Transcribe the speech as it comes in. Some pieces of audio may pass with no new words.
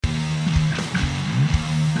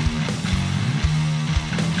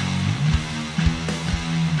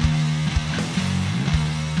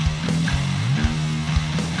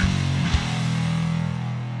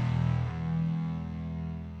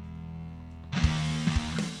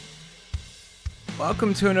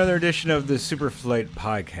Welcome to another edition of the SuperFlight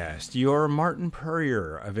podcast, your Martin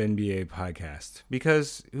Purrier of NBA podcast.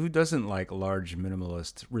 Because who doesn't like large,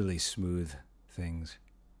 minimalist, really smooth things?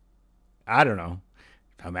 I don't know.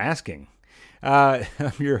 I'm asking. I'm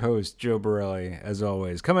your host, Joe Borelli, as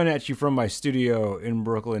always, coming at you from my studio in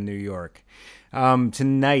Brooklyn, New York. Last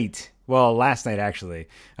night actually,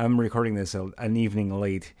 I'm recording this an evening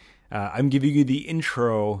late. I'm giving you the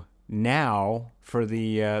intro now for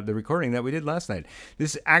the recording that we did last night.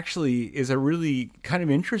 This actually is a really kind of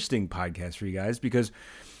interesting podcast for you guys because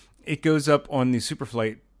it goes up on the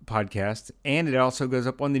SuperFlight podcast and it also goes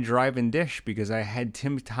up on the Drive and Dish because I had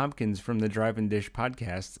Tim Tompkins from the Drive and Dish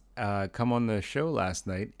podcast come on the show last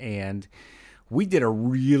night, and we did a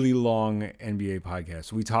really long NBA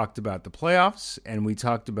podcast. We talked about the playoffs and we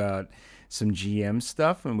talked about some GM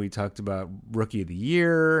stuff and we talked about Rookie of the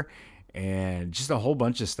Year and just a whole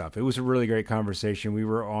bunch of stuff. It was a really great conversation. We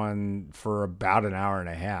were on for about an hour and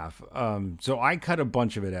a half. So I cut a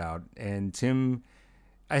bunch of it out, and Tim,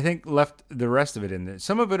 I think, left the rest of it in there.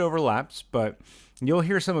 Some of it overlaps, but you'll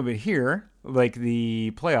hear some of it here, like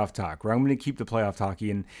the playoff talk, where I'm going to keep the playoff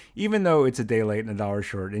talky. And even though it's a day late and a dollar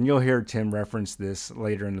short, and you'll hear Tim reference this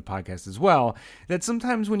later in the podcast as well, that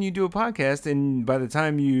sometimes when you do a podcast and by the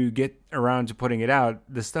time you get around to putting it out,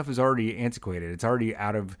 the stuff is already antiquated. It's already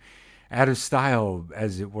out of style,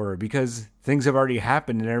 as it were, because things have already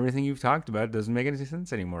happened and everything you've talked about doesn't make any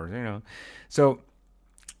sense anymore, So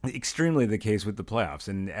extremely the case with the playoffs.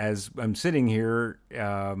 And as I'm sitting here,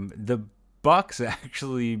 the Bucks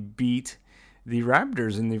actually beat the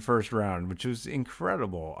Raptors in the first round, which was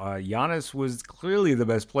incredible. Giannis was clearly the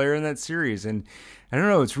best player in that series. And I don't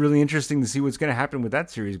know, it's really interesting to see what's going to happen with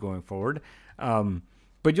that series going forward.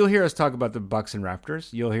 But you'll hear us talk about the Bucks and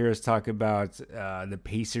Raptors. You'll hear us talk about the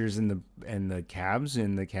Pacers and the Cavs,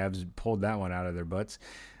 and the Cavs pulled that one out of their butts.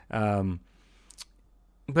 But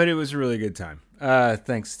it was a really good time.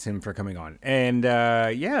 Thanks, Tim, for coming on. And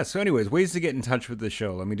so anyways, ways to get in touch with the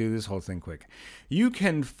show. Let me do this whole thing quick. You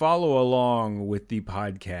can follow along with the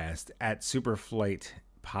podcast at SuperFlight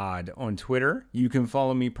Pod on Twitter. You can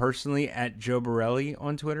follow me personally at Joe Borelli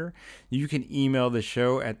on Twitter. You can email the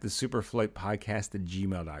show at the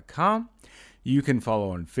superflightpodcast@gmail.com. You can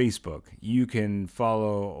follow on Facebook. You can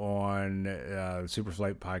follow on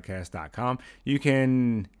superflightpodcast.com. You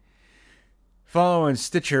can follow on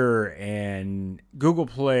Stitcher and Google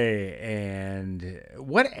Play and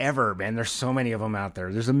whatever, man. There's so many of them out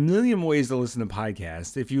there. There's a million ways to listen to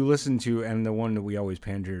podcasts. If you listen to, and the one that we always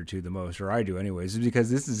pander to the most, or I do anyways, is because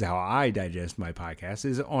this is how I digest my podcast,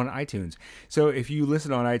 is on iTunes. So if you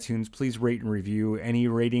listen on iTunes, please rate and review. Any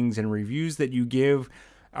ratings and reviews that you give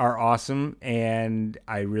are awesome, and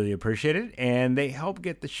I really appreciate it. And they help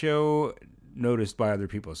get the show noticed by other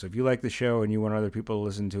people. So if you like the show and you want other people to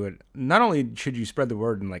listen to it, not only should you spread the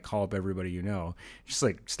word and like call up everybody you know, just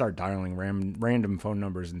like start dialing random phone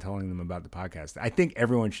numbers and telling them about the podcast. I think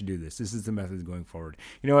everyone should do this. This is the method going forward.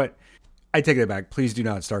 You know what? I take that back. Please do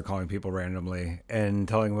not start calling people randomly and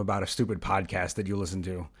telling them about a stupid podcast that you listen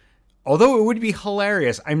to. Although it would be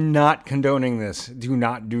hilarious. I'm not condoning this. Do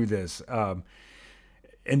not do this.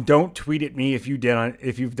 And don't tweet at me if you've done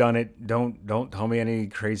it. Don't tell me any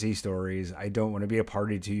crazy stories. I don't want to be a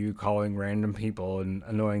party to you calling random people and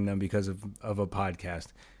annoying them because of a podcast.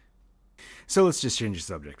 So let's just change the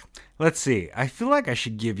subject. Let's see. I feel like I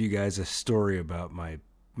should give you guys a story about my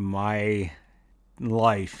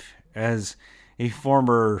life as a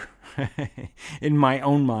former, in my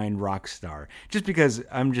own mind, rock star. Just because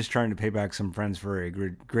I'm just trying to pay back some friends for a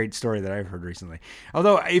great story that I've heard recently.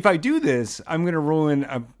 Although, if I do this, I'm going to ruin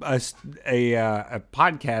a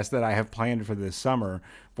podcast that I have planned for this summer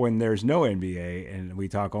when there's no NBA and we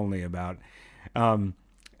talk only about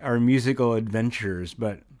our musical adventures.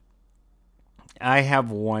 But I have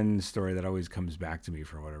one story that always comes back to me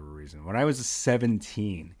for whatever reason. When I was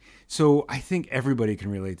 17, so I think everybody can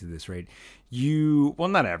relate to this, right?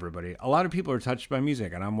 Not everybody. A lot of people are touched by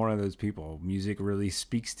music, and I'm one of those people. Music really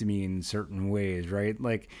speaks to me in certain ways, right?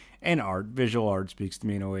 And visual art speaks to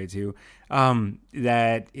me in a way too,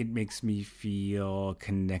 that it makes me feel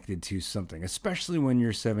connected to something, especially when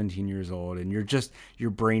you're 17 years old and your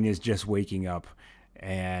brain is just waking up.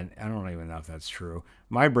 And I don't even know if that's true.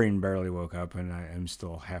 My brain barely woke up, and I am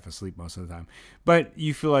still half asleep most of the time. But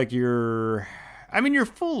you feel like you're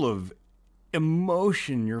full of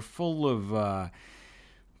emotion. You're full of,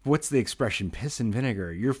 what's the expression? Piss and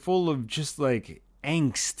vinegar. You're full of just like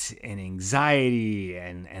angst and anxiety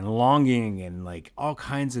and longing and like all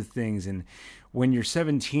kinds of things. And when you're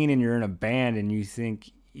 17 and you're in a band and you think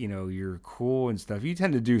you're cool and stuff, you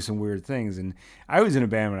tend to do some weird things. And I was in a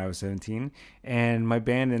band when I was 17, and my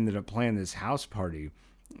band ended up playing this house party.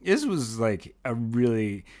 This was like a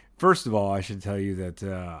really, first of all, I should tell you that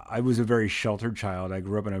I was a very sheltered child. I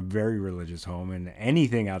grew up in a very religious home, and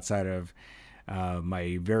anything outside of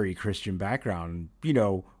my very Christian background,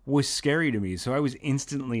 was scary to me. So I was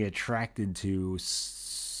instantly attracted to,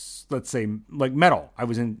 let's say, like metal. I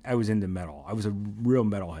was into metal. I was a real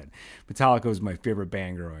metalhead. Metallica was my favorite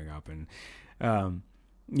band growing up, and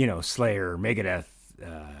Slayer, Megadeth,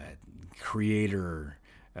 Creator,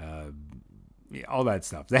 all that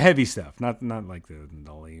stuff, the heavy stuff, not like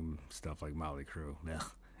the lame stuff like Motley Crue.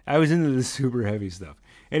 Ugh. I was into the super heavy stuff.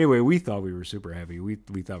 Anyway, we thought we were super heavy. We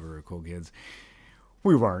thought we were cool kids.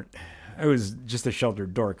 We weren't. I was just a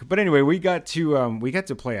sheltered dork. But anyway, we got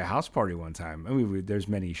to play a house party one time. I mean, there's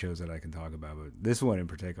many shows that I can talk about, but this one in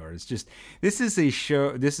particular, this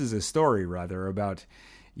is a story rather about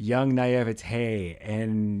young naivete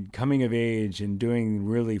and coming of age and doing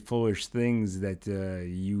really foolish things that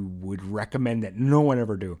you would recommend that no one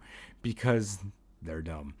ever do because they're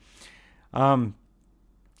dumb.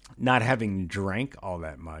 Not having drank all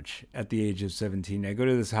that much at the age of 17, I go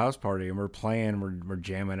to this house party and we're playing, we're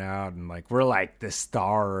jamming out, and we're like the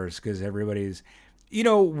stars because everybody's,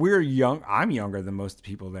 we're young. I'm younger than most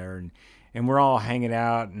people there, and we're all hanging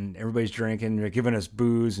out and everybody's drinking, they're giving us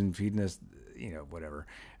booze and feeding us, whatever.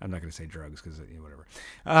 I'm not going to say drugs because whatever.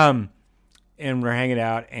 And we're hanging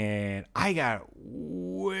out, and I got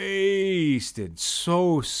wasted,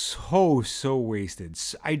 so wasted.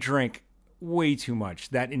 I drank way too much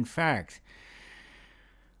that, in fact,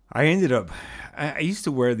 I used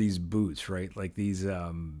to wear these boots, right? Like these,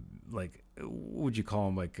 what would you call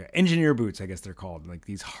them? Like engineer boots, I guess they're called. Like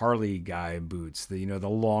these Harley guy boots, the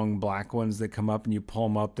long black ones that come up and you pull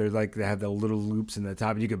them up. They have the little loops in the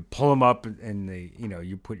top. You can pull them up and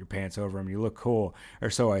you put your pants over them. You look cool, or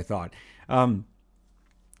so I thought.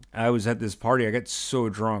 I was at this party. I got so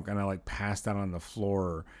drunk and I passed out on the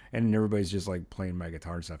floor, and everybody's just playing my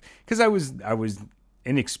guitar and stuff. Because I was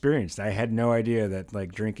inexperienced. I had no idea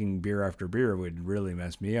that drinking beer after beer would really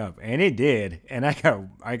mess me up, and it did. And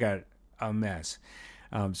I got a mess.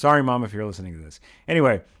 Sorry, Mom, if you're listening to this.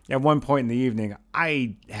 Anyway, at one point in the evening,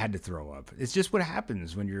 I had to throw up. It's just what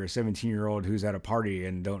happens when you're a 17-year-old who's at a party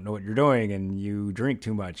and don't know what you're doing, and you drink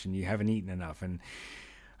too much and you haven't eaten enough. And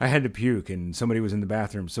I had to puke, and somebody was in the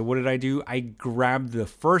bathroom. So what did I do? I grabbed the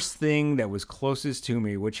first thing that was closest to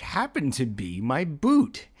me, which happened to be my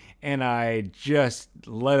boot. And I just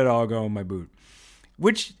let it all go in my boot,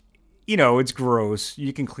 which, it's gross.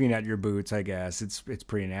 You can clean out your boots, I guess. It's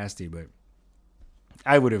pretty nasty, but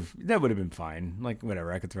that would have been fine.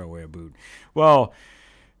 Whatever, I could throw away a boot. Well,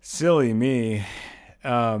 silly me.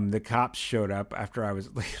 The cops showed up after I was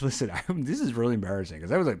listen, this is really embarrassing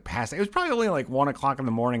because I was passed. It was probably only 1:00 in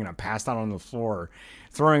the morning and I passed out on the floor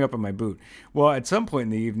throwing up in my boot. Well, at some point in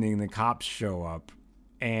the evening, the cops show up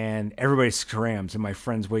and everybody scrams, and my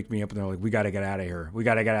friends wake me up and they're like, we got to get out of here. We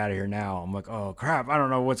got to get out of here now. I'm like, oh crap. I don't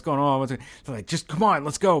know what's going on. They're like, just come on,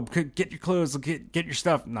 let's go. Get your clothes, get your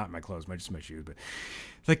stuff. Not my clothes, just my shoes,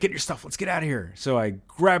 but get your stuff. Let's get out of here. So I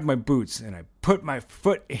grabbed my boots and I put my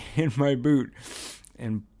foot in my boot.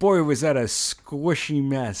 And boy, was that a squishy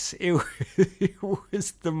mess. It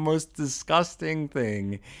was the most disgusting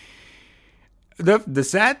thing. The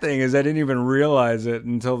sad thing is I didn't even realize it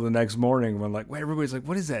until the next morning when wait, everybody's like,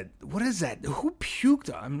 what is that? What is that? Who puked?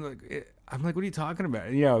 I'm like, what are you talking about?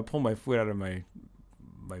 And I pull my foot out of my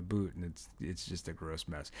boot, and it's just a gross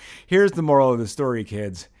mess. Here's the moral of the story,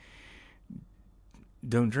 kids.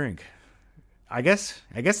 Don't drink. I guess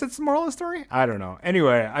that's the moral of the story. I don't know.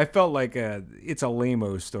 Anyway, I felt like it's a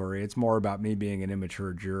lame-o story. It's more about me being an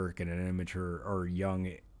immature jerk and an immature or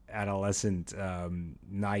young adolescent,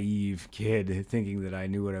 naive kid thinking that I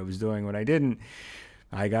knew what I was doing when I didn't.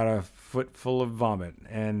 I got a foot full of vomit,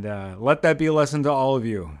 and let that be a lesson to all of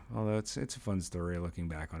you. Although it's a fun story looking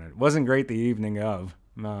back on it. It wasn't great the evening of.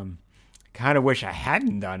 Kind of wish I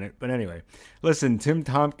hadn't done it, but anyway. Listen, Tim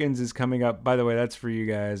Tompkins is coming up. By the way, that's for you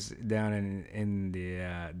guys down in the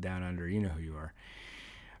down under. You know who you are,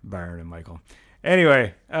 Byron and Michael.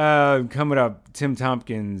 Anyway, coming up, Tim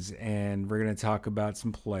Tompkins, and we're going to talk about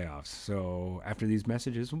some playoffs. So after these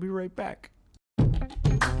messages, we'll be right back.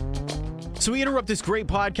 So we interrupt this great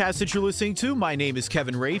podcast that you're listening to. My name is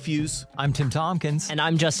Kevin Rayfuse. I'm Tim Tompkins. And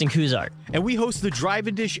I'm Justin Kuzart. And we host the Drive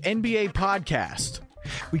and Dish NBA podcast.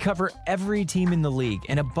 We cover every team in the league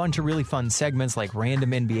and a bunch of really fun segments like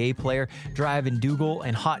Random NBA Player, Drive and Dougal,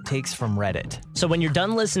 and Hot Takes from Reddit. So when you're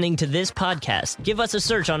done listening to this podcast, give us a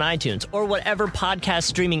search on iTunes or whatever podcast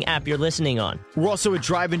streaming app you're listening on. We're also at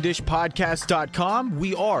driveanddishpodcast.com.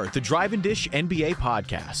 We are the Drive and Dish NBA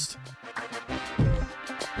Podcast.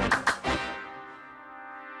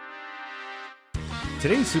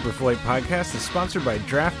 Today's SuperFlight podcast is sponsored by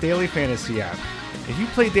Draft Daily Fantasy app. If you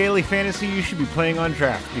play daily fantasy, you should be playing on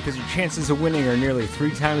Draft because your chances of winning are nearly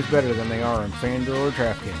 3 times better than they are on FanDuel or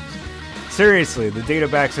DraftKings. Seriously, the data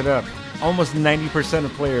backs it up. Almost 90%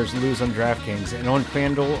 of players lose on DraftKings, and on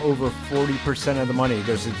FanDuel, over 40% of the money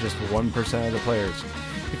goes to just 1% of the players.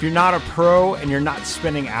 If you're not a pro and you're not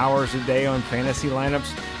spending hours a day on fantasy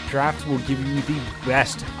lineups, Draft will give you the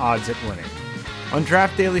best odds at winning. On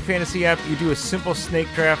Draft Daily Fantasy app, you do a simple snake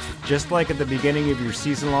draft just like at the beginning of your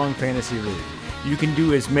season-long fantasy league. You can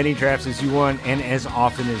do as many drafts as you want and as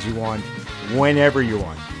often as you want, whenever you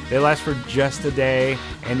want. They last for just a day,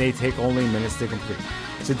 and they take only minutes to complete.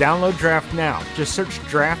 So download Draft now. Just search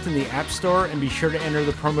Draft in the App Store and be sure to enter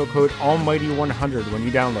the promo code Almighty100 when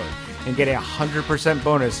you download, and get a 100%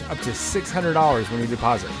 bonus up to $600 when you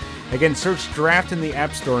deposit. Again, search Draft in the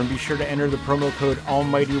App Store and be sure to enter the promo code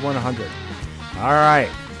Almighty100. All right,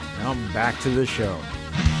 now back to the show.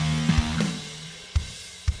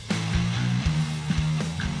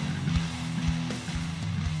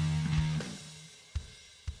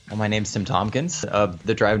 Well, my name's Tim Tompkins of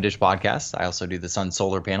the Drive and Dish podcast. I also do the Sun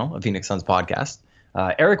Solar Panel, a Phoenix Suns podcast.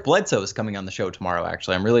 Eric Bledsoe is coming on the show tomorrow,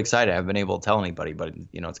 actually. I'm really excited. I haven't been able to tell anybody, but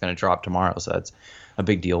it's going to drop tomorrow, so that's a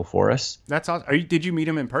big deal for us. That's awesome. Did you meet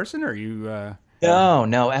him in person, or are you?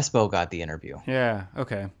 No, Espo got the interview. Yeah,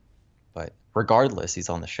 okay. But regardless, he's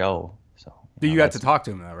on the show. So you got to talk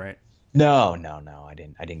to him, though, right? No, I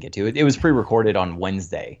didn't get to it. It was pre-recorded on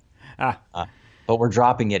Wednesday. But we're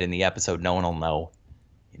dropping it in the episode. No one will know.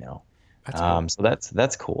 That's cool. So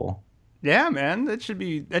that's cool. Yeah, man, that should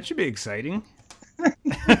be exciting.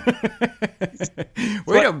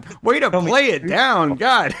 way to play it down,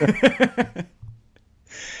 God.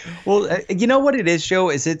 Well, you know what it is, Joe,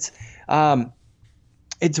 is it's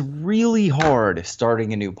really hard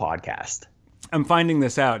starting a new podcast. I'm finding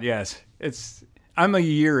this out. Yes, I'm a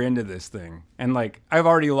year into this thing, and I've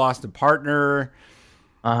already lost a partner,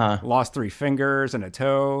 lost 3 fingers and a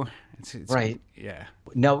toe. It's right. Yeah.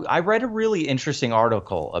 No, I read a really interesting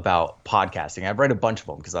article about podcasting. I've read a bunch of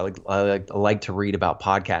them because I like to read about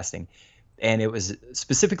podcasting, and it was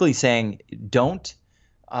specifically saying don't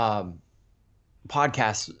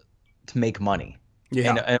podcast to make money.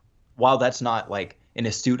 Yeah. And while that's not an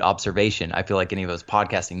astute observation, I feel like any of us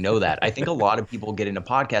podcasting know that. I think a lot of people get into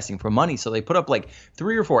podcasting for money, so they put up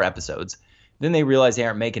 3 or 4 episodes. Then they realize they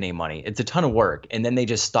aren't making any money. It's a ton of work, and then they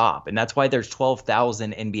just stop. And that's why there's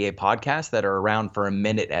 12,000 NBA podcasts that are around for a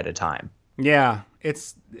minute at a time. Yeah,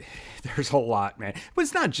 there's a lot, man. But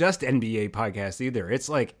it's not just NBA podcasts either. It's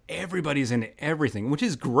everybody's in everything, which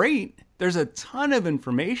is great. There's a ton of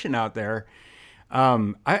information out there.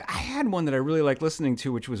 I had one that I really liked listening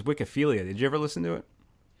to, which was Wikiphilia. Did you ever listen to it?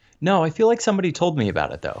 No, I feel like somebody told me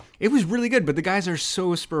about it, though. It was really good, but the guys are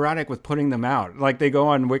so sporadic with putting them out. They go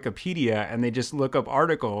on Wikipedia and they just look up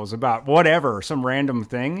articles about whatever, some random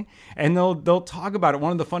thing, and they'll talk about it.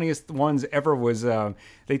 One of the funniest ones ever was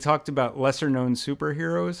they talked about lesser-known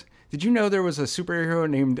superheroes. Did you know there was a superhero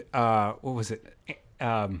named, what was it,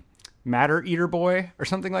 Matter Eater Boy or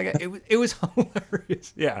something like that? It was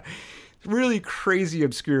hilarious. Yeah. Really crazy,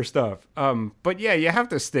 obscure stuff. But yeah, you have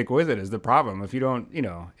to stick with it is the problem. If you don't,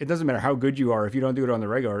 it doesn't matter how good you are. If you don't do it on the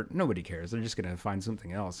regular, nobody cares. They're just going to find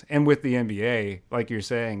something else. And with the NBA, like you're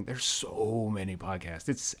saying, there's so many podcasts.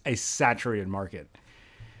 It's a saturated market.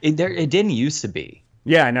 It didn't used to be.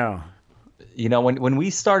 Yeah, I know. When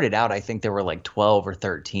we started out, I think there were 12 or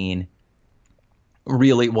 13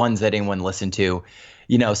 really ones that anyone listened to,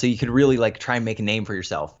 so you could really try and make a name for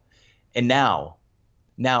yourself. And now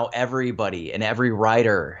everybody and every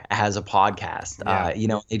writer has a podcast.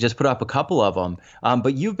 Yeah. They just put up a couple of them.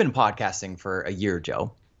 But you've been podcasting for a year,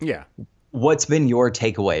 Joe. Yeah. What's been your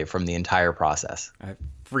takeaway from the entire process? I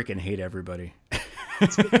freaking hate everybody.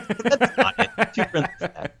 That's not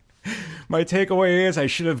it. My takeaway is I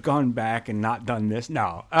should have gone back and not done this.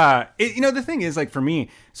 No. The thing is, for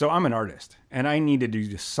me, so I'm an artist and I need to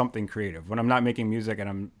do something creative. When I'm not making music, and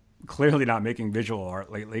I'm clearly not making visual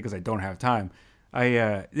art lately because I don't have time,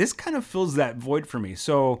 this kind of fills that void for me.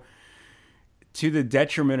 So to the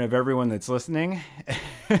detriment of everyone that's listening,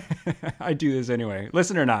 I do this anyway.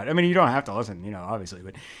 Listen or not. I mean, you don't have to listen, obviously,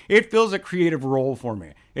 but it fills a creative role for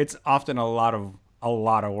me. It's often a lot of a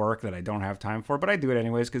lot of work that I don't have time for, but I do it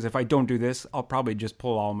anyways, because if I don't do this, I'll probably just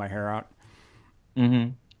pull all my hair out.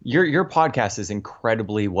 Mm-hmm. Your podcast is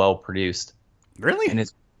incredibly well produced. Really? And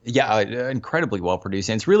it's incredibly well produced,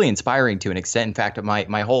 and it's really inspiring to an extent. In fact,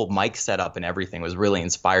 my whole mic setup and everything was really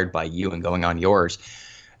inspired by you and going on yours.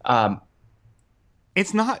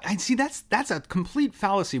 It's not. I see. That's a complete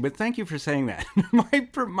fallacy. But thank you for saying that.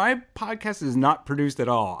 My podcast is not produced at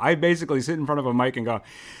all. I basically sit in front of a mic and go,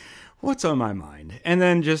 "What's on my mind?" And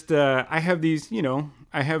then just I have these.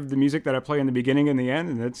 I have the music that I play in the beginning and the end,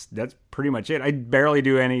 and that's pretty much it. I barely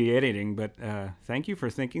do any editing. But thank you for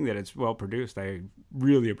thinking that it's well produced. I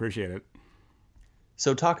really appreciate it.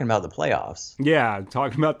 So talking about the playoffs. Yeah,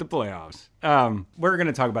 talking about the playoffs. We're going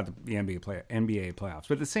to talk about the NBA playoffs.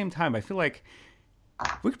 But at the same time, I feel like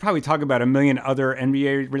we could probably talk about a million other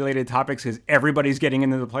NBA-related topics because everybody's getting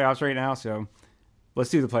into the playoffs right now. So let's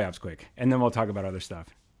do the playoffs quick, and then we'll talk about other stuff.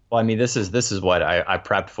 Well, I mean, this is what I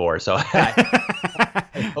prepped for, so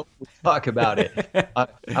I hope we talk about it.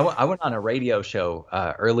 I went on a radio show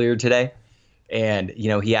earlier today, and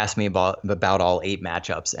he asked me about all 8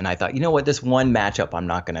 matchups, and I thought, you know what, this one matchup I'm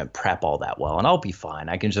not going to prep all that well, and I'll be fine.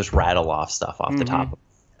 I can just rattle off stuff off the top.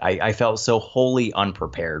 I felt so wholly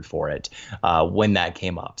unprepared for it when that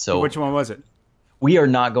came up. So which one was it? We are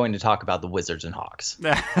not going to talk about the Wizards and Hawks.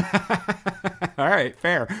 All right,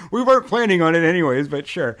 fair. We weren't planning on it anyways, but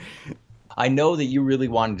sure. I know that you really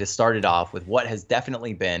wanted to start it off with what has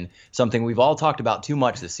definitely been something we've all talked about too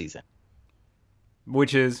much this season.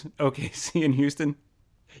 Which is OKC in Houston?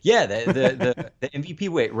 Yeah, the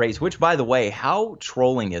MVP race, which, by the way, how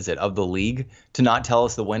trolling is it of the league to not tell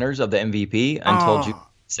us the winners of the MVP until June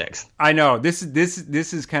 6th? I know. This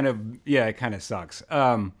is kind of, it kind of sucks.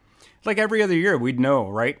 Like every other year, we'd know,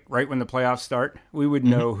 right? Right when the playoffs start, we would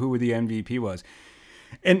know who the MVP was.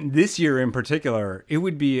 And this year in particular, it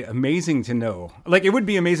would be amazing to know. Like, it would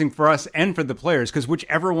be amazing for us and for the players, because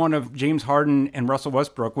whichever one of James Harden and Russell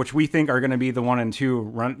Westbrook, which we think are going to be the 1 and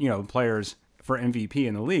 2 players for MVP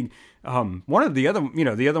in the league, one of the other,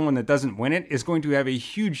 the other one that doesn't win it is going to have a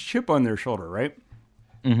huge chip on their shoulder, right?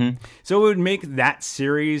 Mm-hmm. So it would make that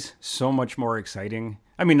series so much more exciting.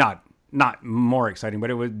 I mean, not more exciting, but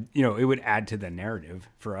it would, it would add to the narrative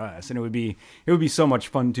for us, and it would be so much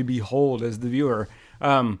fun to behold as the viewer.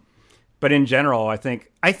 But in general, I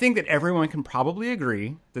think that everyone can probably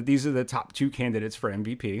agree that these are the top 2 candidates for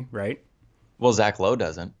MVP, right? Well, Zach Lowe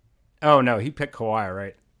doesn't. Oh no, he picked Kawhi,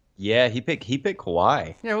 right? Yeah, he picked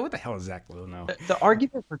Kawhi. Yeah, what the hell is Zach Lowe now? The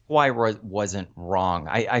argument for Kawhi wasn't wrong.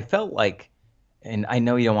 I felt like, and I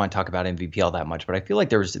know you don't want to talk about MVP all that much, but I feel like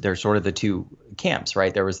there's sort of the 2 camps,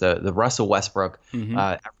 right? There was the Russell Westbrook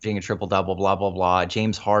averaging a triple-double, blah, blah, blah.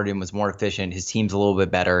 James Harden was more efficient. His team's a little bit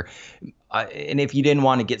better. And if you didn't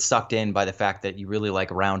want to get sucked in by the fact that you really like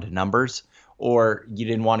round numbers, or you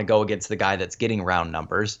didn't want to go against the guy that's getting round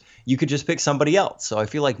numbers, you could just pick somebody else. So I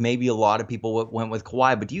feel like maybe a lot of people went with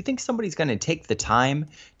Kawhi, but do you think somebody's going to take the time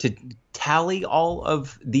to tally all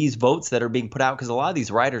of these votes that are being put out? Because a lot of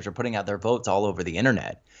these writers are putting out their votes all over the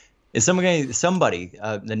internet. Is somebody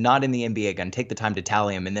not in the NBA going to take the time to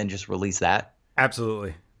tally them and then just release that?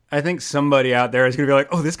 Absolutely. I think somebody out there is going to be like,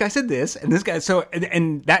 oh, this guy said this, and this guy. So,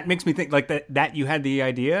 and that makes me think like that you had the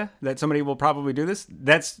idea that somebody will probably do this.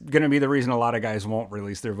 That's going to be the reason a lot of guys won't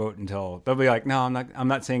release their vote until they'll be like, no, I'm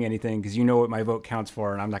not saying anything because what my vote counts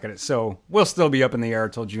for, and I'm not going to. So we'll still be up in the air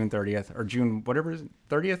until June 30th or June, whatever is it,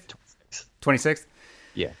 30th? 26th?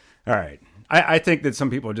 Yeah. All right. I think that some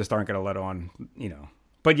people just aren't going to let on,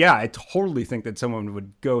 But yeah, I totally think that someone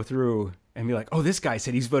would go through and be like, oh, this guy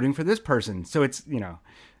said he's voting for this person. So it's,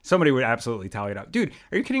 somebody would absolutely tally it up. Dude,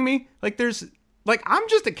 are you kidding me? Like I'm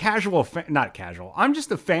just a casual fan, not casual. I'm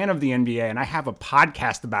just a fan of the NBA and I have a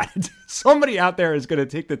podcast about it. Somebody out there is going to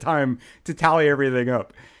take the time to tally everything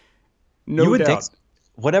up. No doubt. You would think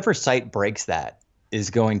whatever site breaks that is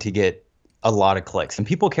going to get a lot of clicks, and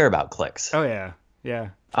people care about clicks. Oh yeah. Yeah.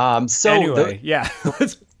 So anyway, yeah.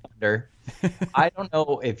 I don't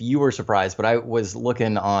know if you were surprised, but I was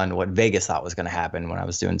looking on what Vegas thought was going to happen when I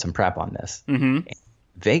was doing some prep on this. Mm-hmm.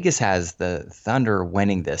 Vegas has the Thunder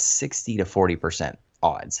winning this 60 to 40%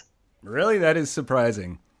 odds. Really? That is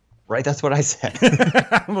surprising. Right? That's what I said.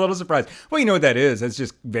 I'm a little surprised. Well, you know what that is? It's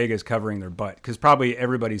just Vegas covering their butt because probably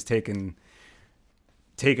everybody's taken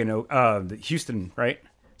Houston, right?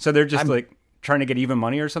 So they're just trying to get even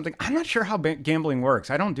money or something. I'm not sure how gambling works.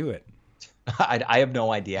 I don't do it. I have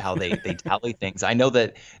no idea how they tally things. I know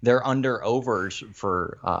that their under-overs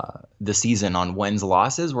for the season on wins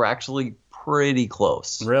losses were actually pretty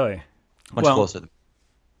close. Really? Much closer.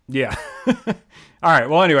 Yeah. All right.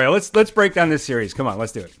 Well, anyway, let's break down this series. Come on,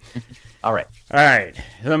 let's do it. All right. All right.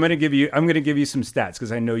 So I'm going to give you some stats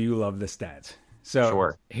because I know you love the stats. So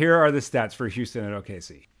Sure. Here are the stats for Houston and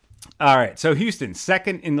OKC. All right. So Houston,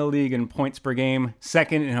 second in the league in points per game,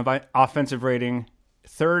 second in offensive rating,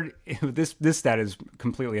 third. This stat is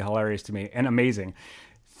completely hilarious to me and amazing.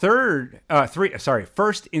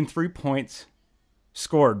 First in 3 points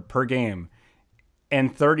scored per game,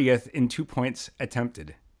 and 30th in 2 points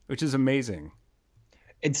attempted, which is amazing.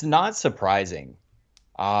 It's not surprising.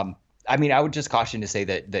 I mean, I would just caution to say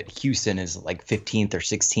that Houston is like 15th or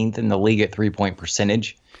 16th in the league at 3-point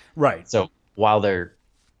percentage. Right. So while they're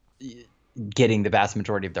getting the vast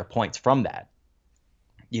majority of their points from that,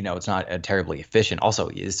 it's not terribly efficient. Also,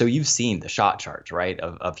 so you've seen the shot charts, right,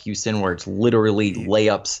 of Houston, where it's literally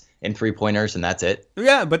layups and 3-pointers, and that's it.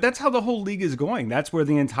 Yeah, but that's how the whole league is going. That's where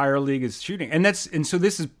the entire league is shooting, and so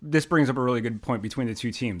this brings up a really good point between the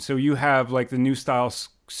two teams. So you have like the new style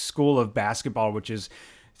school of basketball, which is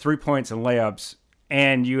 3 points and layups,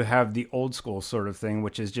 and you have the old school sort of thing,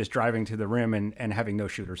 which is just driving to the rim and having no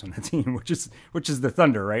shooters on the team, which is the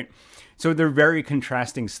Thunder, right? So they're very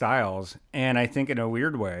contrasting styles, and I think in a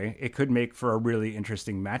weird way, it could make for a really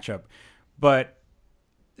interesting matchup. But,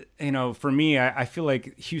 for me, I feel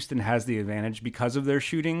like Houston has the advantage because of their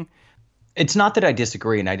shooting. It's not that I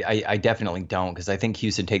disagree, and I definitely don't, because I think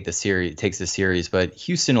Houston takes the series, but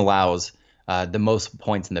Houston allows the most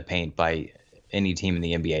points in the paint by any team in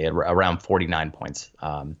the NBA, around 49 points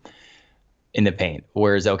in the paint,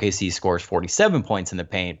 whereas OKC scores 47 points in the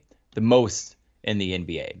paint, the most in the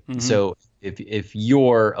NBA. Mm-hmm. So if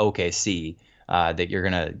you're OKC, that you're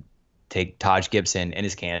gonna take Taj Gibson,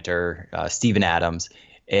 Enes Kanter, Steven Adams,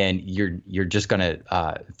 and you're just gonna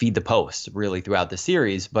feed the post really throughout the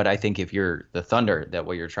series. But I think if you're the Thunder, that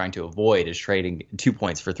what you're trying to avoid is trading 2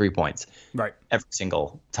 points for 3 points, right, every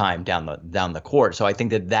single time down the court. So I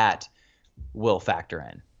think that will factor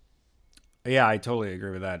in. Yeah, I totally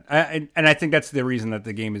agree with that. And I think that's the reason that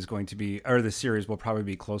the game is going to be, or the series will probably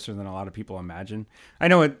be closer than a lot of people imagine. I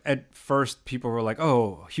know at first people were like,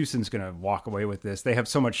 oh, Houston's going to walk away with this. They have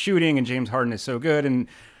so much shooting and James Harden is so good.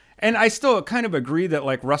 And I still kind of agree that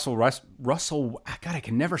like Russell, God, I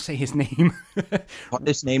can never say his name.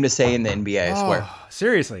 Hardest name to say in the NBA, I swear.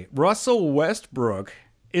 Seriously, Russell Westbrook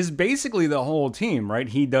is basically the whole team, right?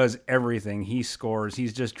 He does everything. He scores.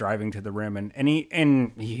 He's just driving to the rim, and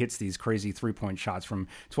he hits these crazy 3-point shots from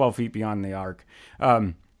 12 feet beyond the arc.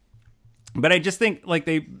 But I just think like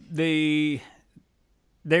they're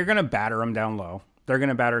gonna batter him down low. They're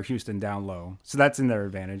gonna batter Houston down low, so that's in their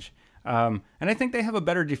advantage. And I think they have a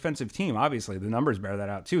better defensive team. Obviously, the numbers bear that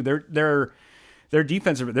out too. They're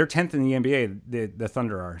defensive. They're 10th in the NBA. The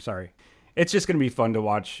Thunder are. Sorry. It's just going to be fun to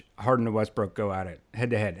watch Harden and Westbrook go at it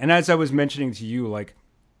head to head. And as I was mentioning to you, like,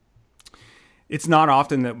 it's not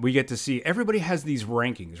often that we get to see, everybody has these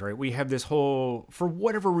rankings, right? We have this whole, for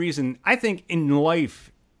whatever reason, I think in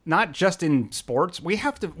life, not just in sports, we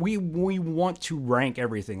want to rank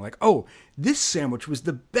everything. Like, oh, this sandwich was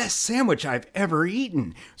the best sandwich I've ever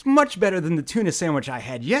eaten. It's much better than the tuna sandwich I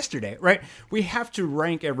had yesterday, right? We have to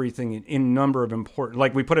rank everything in number of important,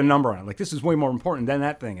 like we put a number on it. Like this is way more important than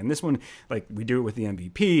that thing. And this one, like we do it with the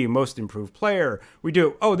MVP, most improved player. We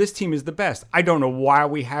do, oh, this team is the best. I don't know why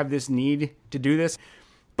we have this need to do this,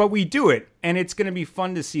 but we do it, and it's going to be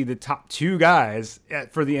fun to see the top two guys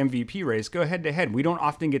for the MVP race go head-to-head. We don't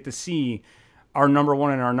often get to see our number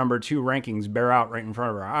one and our number two rankings bear out right in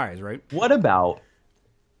front of our eyes, right? What about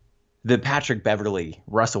the Patrick Beverley,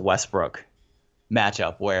 Russell Westbrook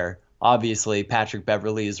matchup, where obviously Patrick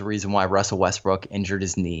Beverley is the reason why Russell Westbrook injured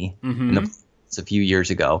his knee a few years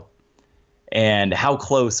ago? And how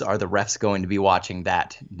close are the refs going to be watching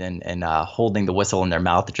that and holding the whistle in their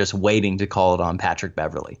mouth, just waiting to call it on Patrick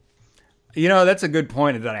Beverley? That's a good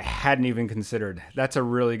point that I hadn't even considered. That's a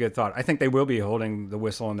really good thought. I think they will be holding the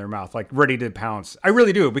whistle in their mouth, like ready to pounce. I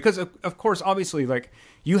really do, because of course, obviously, like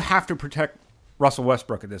you have to protect Russell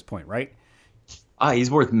Westbrook at this point, right?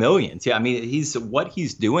 He's worth millions. Yeah, I mean, what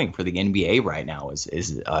he's doing for the NBA right now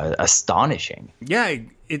is astonishing. Yeah,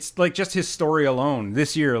 it's like just his story alone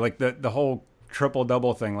this year, like the whole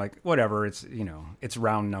triple-double thing, like whatever, it's, it's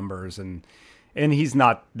round numbers, and he's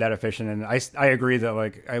not that efficient. And I agree that,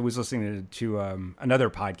 like, I was listening to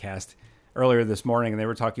another podcast earlier this morning, and they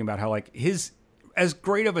were talking about how, like, his as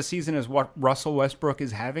great of a season as what Russell Westbrook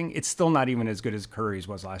is having, it's still not even as good as Curry's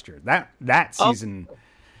was last year. That season...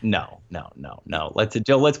 No.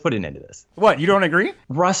 Let's put an end to this. What, you don't agree?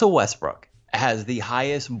 Russell Westbrook has the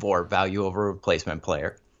highest VORP, value over replacement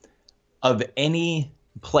player, of any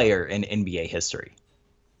player in NBA history.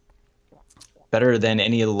 Better than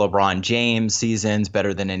any of the LeBron James seasons,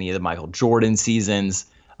 better than any of the Michael Jordan seasons.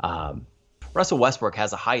 Russell Westbrook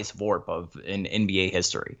has the highest VORP in NBA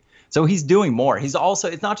history. So he's doing more. He's also,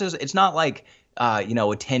 it's not like, a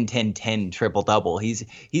 10-10-10 triple-double. He's a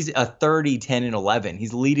 30-10-11.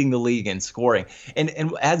 He's leading the league in scoring.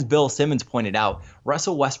 And as Bill Simmons pointed out,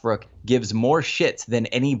 Russell Westbrook gives more shits than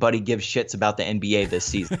anybody gives shits about the NBA this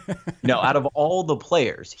season. Out of all the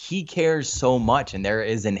players, he cares so much, and there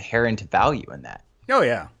is inherent value in that. Oh,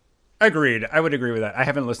 yeah. Agreed. I would agree with that. I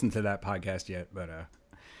haven't listened to that podcast yet, but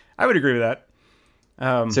I would agree with that.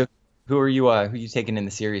 So who are you taking in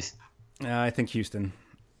the series? I think Houston.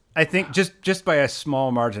 I think just by a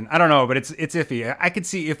small margin. I don't know, but it's iffy. I could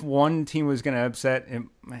see if one team was going to upset.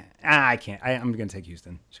 I can't. I'm going to take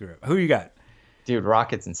Houston. Screw it. Who you got? Dude,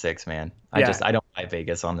 Rockets in 6, man. I don't buy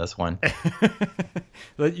Vegas on this one.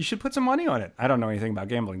 You should put some money on it. I don't know anything about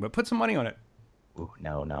gambling, but put some money on it. Ooh,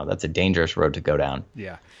 no, that's a dangerous road to go down.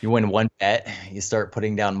 Yeah. You win one bet, you start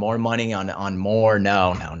putting down more money on more.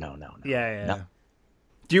 No. Yeah. No.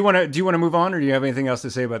 Do you want to move on, or do you have anything else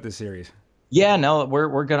to say about this series? Yeah, no,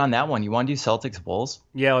 we're good on that one. You want to do Celtics Bulls?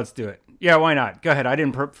 Yeah, let's do it. Yeah, why not? Go ahead. I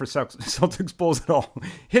didn't prep for Celtics Bulls at all.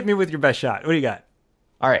 Hit me with your best shot. What do you got?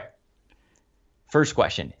 All right. First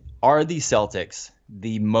question. Are the Celtics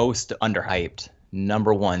the most underhyped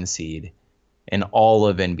number 1 seed in all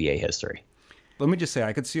of NBA history? Let me just say,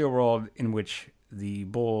 I could see a world in which the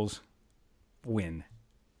Bulls win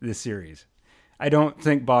this series. I don't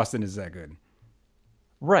think Boston is that good.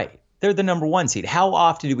 Right. They're the number 1 seed. How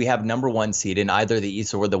often do we have number 1 seed in either the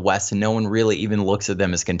East or the West, and no one really even looks at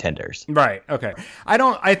them as contenders? Right. Okay.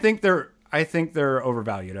 I think they're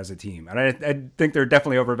overvalued as a team, and I think they're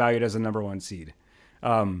definitely overvalued as a number 1 seed.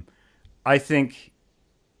 I think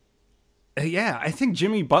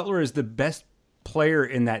Jimmy Butler is the best player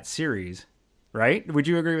in that series. Right? Would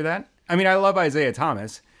you agree with that? I mean, I love Isaiah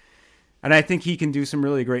Thomas, and I think he can do some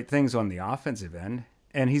really great things on the offensive end,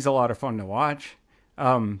 and he's a lot of fun to watch.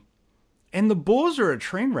 And the Bulls are a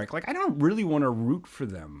train wreck. Like, I don't really want to root for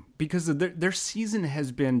them because their season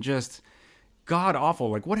has been just god awful.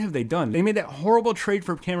 Like, what have they done? They made that horrible trade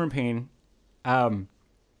for Cameron Payne. I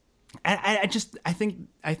think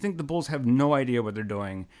the Bulls have no idea what they're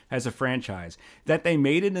doing as a franchise. That they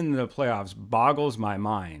made it in the playoffs boggles my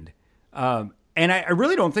mind. And I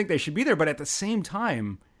really don't think they should be there. But at the same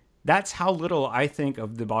time, that's how little I think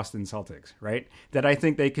of the Boston Celtics, right? That I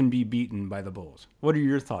think they can be beaten by the Bulls. What are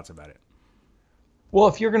your thoughts about it? Well,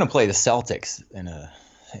 if you're going to play the Celtics in a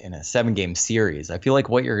 7-game series, I feel like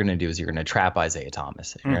what you're going to do is you're going to trap Isaiah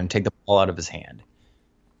Thomas. You're going to take the ball out of his hand.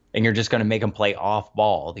 And you're just going to make him play off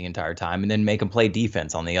ball the entire time and then make him play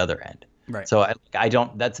defense on the other end. Right. So I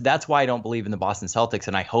don't. That's why I don't believe in the Boston Celtics,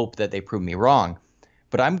 and I hope that they prove me wrong.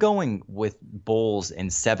 But I'm going with Bulls in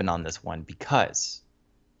 7 on this one because,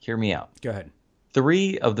 hear me out. Go ahead.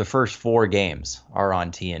 3 of the first 4 games are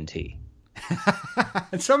on TNT.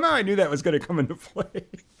 Somehow I knew that was going to come into play.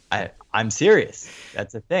 I'm serious.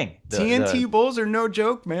 That's the thing. TNT Bulls are no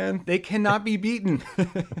joke, man. They cannot be beaten.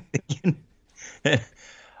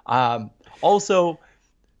 Also,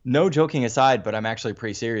 no joking aside, but I'm actually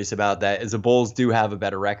pretty serious about that, is the Bulls do have a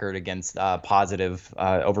better record against positive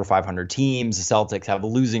over 500 teams. The Celtics have a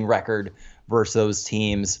losing record versus those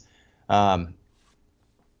teams.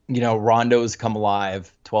 Rondo's come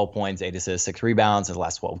alive, 12 points, 8 assists, 6 rebounds in the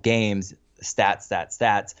last 12 games.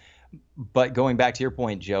 Stats. But going back to your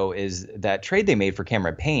point, Joe, is that trade they made for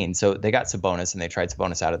Cameron Payne. So they got Sabonis, and they tried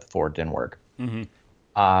Sabonis out at the 4. It didn't work.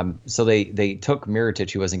 Mm-hmm. So they took Mirotic,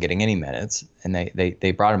 who wasn't getting any minutes, and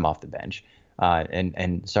they brought him off the bench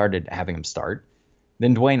and started having him start.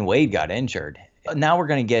 Then Dwayne Wade got injured. Now we're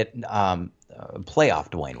going to get playoff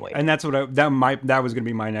Dwayne Wade. And that's what that was going to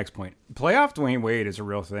be my next point. Playoff Dwayne Wade is a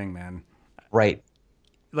real thing, man. Right.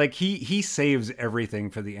 Like he saves everything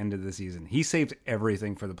for the end of the season. He saves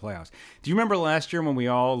everything for the playoffs. Do you remember last year when we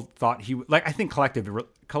all thought I think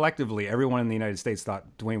collectively everyone in the United States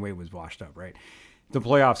thought Dwayne Wade was washed up, right? The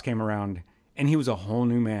playoffs came around and he was a whole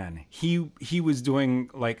new man. He was doing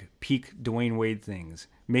like peak Dwayne Wade things,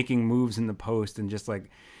 making moves in the post and just like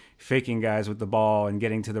faking guys with the ball and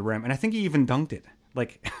getting to the rim. And I think he even dunked it,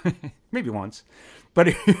 like maybe once. But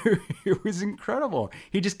it was incredible.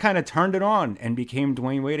 He just kind of turned it on and became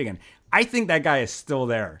Dwayne Wade again. I think that guy is still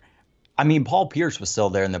there. I mean, Paul Pierce was still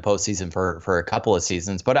there in the postseason for a couple of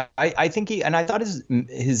seasons, but I think I thought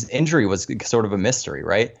his injury was sort of a mystery,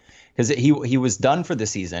 right? Because he was done for the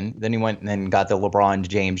season. Then he went and then got the LeBron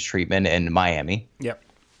James treatment in Miami. Yep.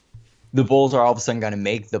 The Bulls are all of a sudden going to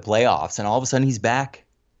make the playoffs, and all of a sudden he's back.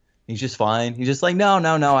 He's just fine. He's just like, no,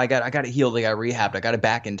 I got it healed. I got rehabbed. I got it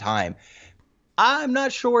back in time. I'm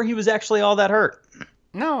not sure he was actually all that hurt.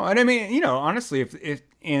 No, and I mean, honestly, if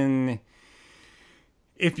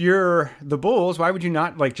if you're the Bulls, why would you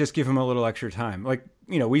not like just give him a little extra time? Like,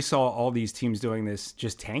 you know, we saw all these teams doing this,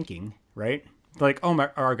 just tanking, right? Like, oh,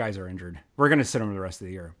 our guys are injured, we're going to sit him the rest of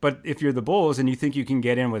the year. But if you're the Bulls and you think you can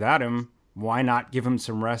get in without him, why not give him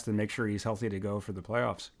some rest and make sure he's healthy to go for the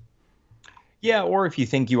playoffs? Yeah, or if you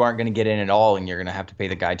think you aren't going to get in at all and you're going to have to pay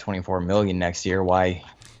the guy $24 million next year, why?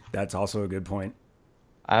 That's also a good point.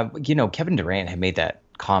 You know, Kevin Durant had made that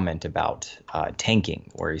comment about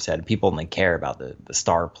tanking, where he said people only care about the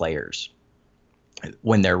star players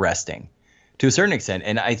when they're resting, to a certain extent.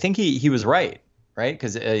 And I think he was right?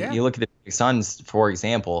 Because you look at the Suns, for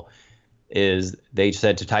example, is they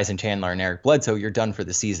said to Tyson Chandler and Eric Bledsoe, "You're done for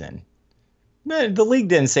the season." The league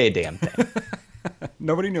didn't say a damn thing.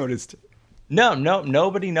 Nobody noticed. No,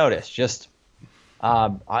 nobody noticed. Just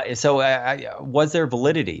was there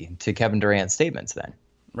validity to Kevin Durant's statements then?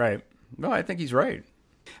 Right. No, I think he's right.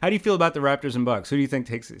 How do you feel about the Raptors and Bucks? Who do you think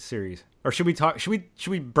takes this series? Or should we talk? Should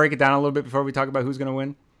we break it down a little bit before we talk about who's going to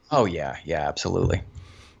win? Oh yeah, absolutely.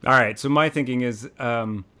 All right. So my thinking is,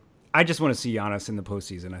 I just want to see Giannis in the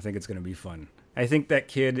postseason. I think it's going to be fun. I think that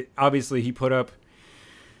kid, obviously, he put up.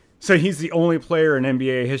 So he's the only player in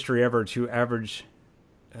NBA history ever to average.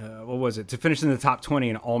 To finish in the top 20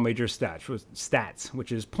 in all major stats,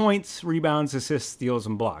 which is points, rebounds, assists, steals,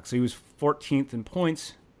 and blocks. So he was 14th in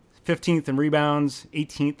points, 15th in rebounds,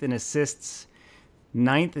 18th in assists,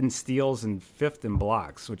 9th in steals, and 5th in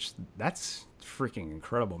blocks, which that's freaking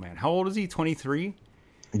incredible, man. How old is he? 23?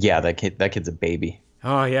 Yeah, that kid's a baby.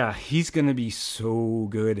 Oh, yeah. He's going to be so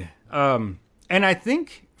good. And I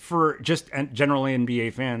think for just general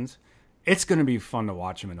NBA fans, it's going to be fun to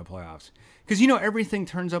watch him in the playoffs. Because, you know, everything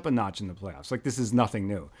turns up a notch in the playoffs. Like, this is nothing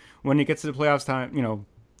new. When it gets to the playoffs time, you know,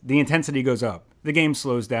 the intensity goes up. The game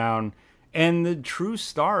slows down. And the true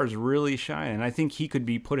stars really shine. And I think he could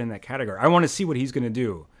be put in that category. I want to see what he's going to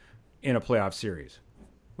do in a playoff series.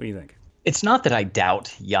 What do you think? It's not that I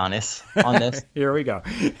doubt Giannis on this. Here we go.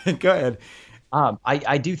 Go ahead.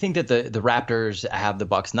 I do think that the Raptors have the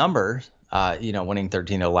Bucks number. Winning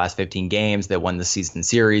 13 of the last 15 games. They won the season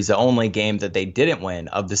series. The only game that they didn't win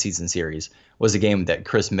of the season series was a game that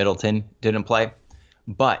Chris Middleton didn't play.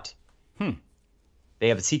 But they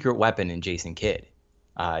have a secret weapon in Jason Kidd.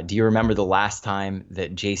 Do you remember the last time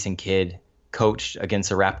that Jason Kidd coached against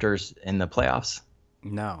the Raptors in the playoffs?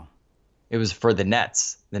 No. It was for the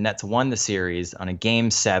Nets. The Nets won the series on a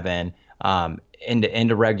Game 7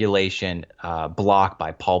 into regulation, block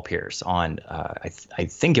by Paul Pierce on, I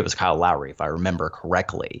think it was Kyle Lowry, if I remember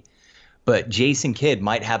correctly. But Jason Kidd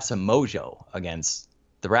might have some mojo against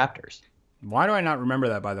the Raptors. Why do I not remember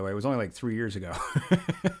that, by the way? It was only like 3 years ago.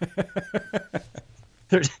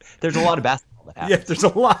 There's a lot of basketball that happens. Yeah, there's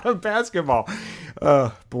a lot of basketball.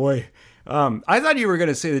 Oh, boy. I thought you were going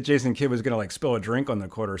to say that Jason Kidd was going to like spill a drink on the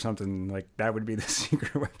court or something. Like that would be the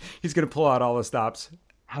secret. He's going to pull out all the stops.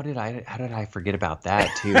 How did I forget about that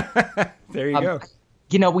too? There you go.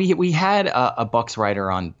 You know, we had a Bucks writer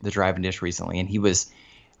on the Drive and Dish recently, and he was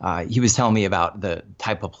telling me about the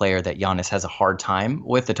type of player that Giannis has a hard time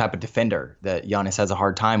with, the type of defender that Giannis has a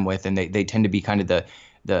hard time with, and they tend to be kind of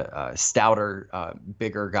the stouter,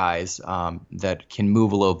 bigger guys that can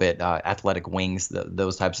move a little bit, athletic wings,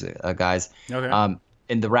 those types of guys. Okay.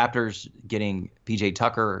 And the Raptors getting PJ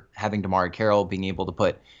Tucker, having DeMar Carroll, being able to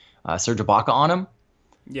put Serge Ibaka on him.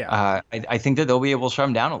 Yeah, I think that they'll be able to shut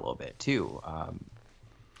him down a little bit too.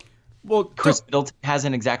 Well, Chris Middleton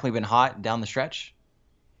hasn't exactly been hot down the stretch.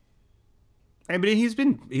 I mean,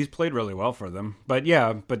 he's played really well for them, but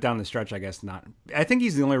down the stretch, I guess not. I think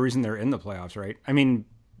he's the only reason they're in the playoffs, right? I mean,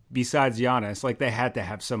 besides Giannis, like they had to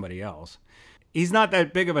have somebody else. He's not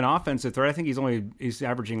that big of an offensive threat. I think he's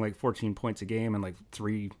averaging like 14 points a game and like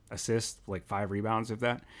 3 assists, like 5 rebounds, if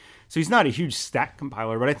that. So he's not a huge stat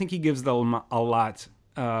compiler, but I think he gives them a lot.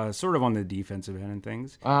 Sort of on the defensive end and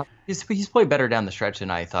things. He's played better down the stretch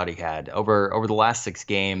than I thought he had over the last 6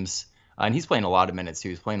 games, and he's playing a lot of minutes too.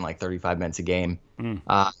 He's playing like 35 minutes a game.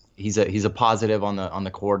 He's a positive on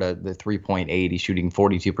the court. The 3.8. He's shooting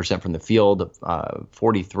 42% from the field,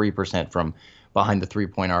 43% from behind the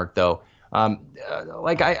 3-point arc. Though,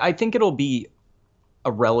 I think it'll be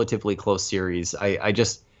a relatively close series. I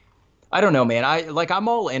don't know, man. I'm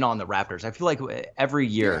all in on the Raptors. I feel like every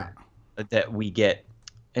year that we get.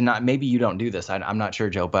 And maybe you don't do this. I'm not sure,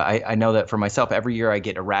 Joe, but I know that for myself, every year I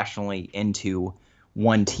get irrationally into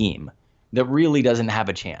one team that really doesn't have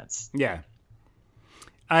a chance. Yeah.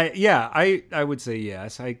 I would say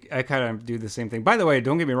yes. I kind of do the same thing. By the way,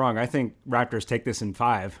 don't get me wrong. I think Raptors take this in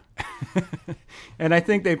 5. And I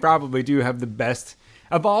think they probably do have the best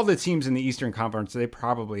of all the teams in the Eastern Conference. They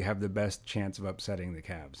probably have the best chance of upsetting the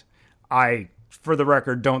Cavs. I, for the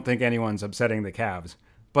record, don't think anyone's upsetting the Cavs.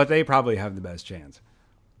 but they probably have the best chance.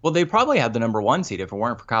 Well, they probably had the number 1 seed if it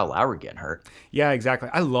weren't for Kyle Lowry getting hurt. Yeah, exactly.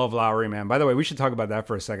 I love Lowry, man. By the way, we should talk about that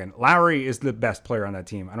for a second. Lowry is the best player on that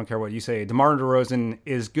team. I don't care what you say. DeMar DeRozan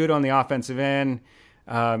is good on the offensive end.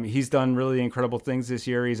 He's done really incredible things this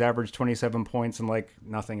year. He's averaged 27 points and like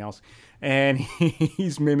nothing else. And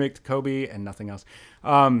he's mimicked Kobe and nothing else.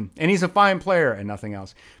 And he's a fine player and nothing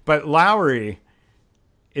else. But Lowry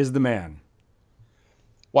is the man.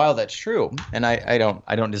 While that's true, and I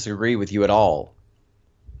don't disagree with you at all,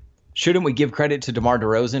 shouldn't we give credit to DeMar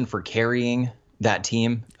DeRozan for carrying that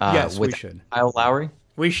team? Yes, with we should. Kyle Lowry?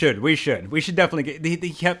 We should definitely get.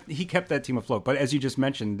 He kept that team afloat. But as you just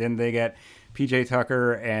mentioned, then they get PJ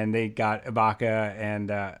Tucker and they got Ibaka, and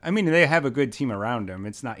they have a good team around him.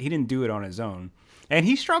 It's not he didn't do it on his own, and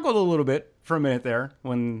he struggled a little bit for a minute there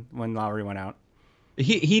when Lowry went out.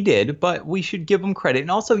 He did, but we should give him credit. And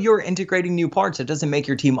also, you're integrating new parts. It doesn't make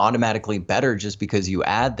your team automatically better just because you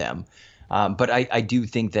add them. But I do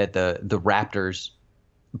think that the Raptors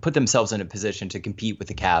put themselves in a position to compete with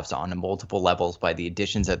the Cavs on multiple levels by the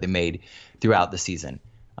additions that they made throughout the season.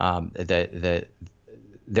 That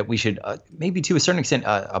we should maybe to a certain extent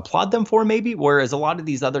applaud them for, maybe. Whereas a lot of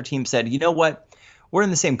these other teams said, you know what, we're in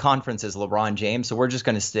the same conference as LeBron James, so we're just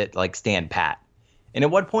going to stand pat. And at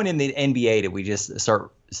what point in the NBA did we just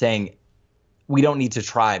start saying we don't need to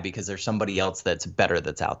try because there's somebody else that's better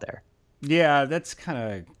that's out there? Yeah, that's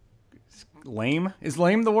kind of lame. Is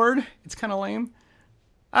lame the word? It's kind of lame.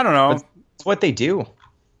 I don't know. It's what they do.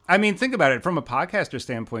 I mean, think about it from a podcaster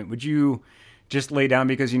standpoint. Would you just lay down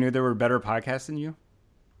because you knew there were better podcasts than you?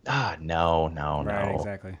 No. Right,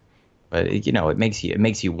 exactly. But it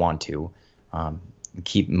makes you want to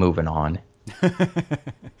keep moving on.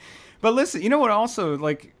 But listen, you know what? Also,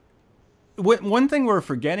 one thing we're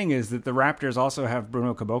forgetting is that the Raptors also have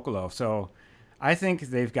Bruno Caboclo. So I think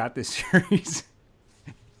they've got this series.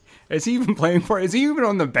 Is he even playing for it? Is he even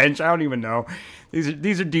on the bench? I don't even know.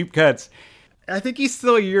 These are deep cuts. I think he's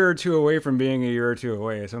still a year or two away from being a year or two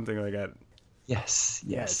away, or something like that. Yes.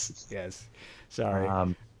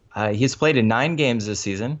 Sorry. He's played in 9 games this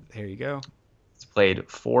season. There you go. He's played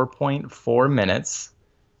 4.4 minutes.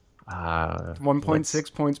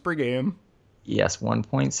 1.6 points per game. Yes,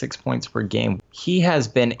 1.6 points per game. He has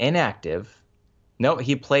been inactive. No,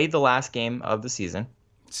 he played the last game of the season.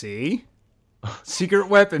 See? Secret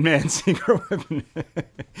weapon, man. Secret weapon.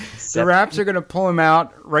 The Raps are going to pull him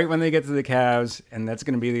out right when they get to the Cavs, and that's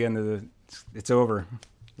going to be the end of it's over.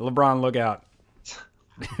 LeBron, look out.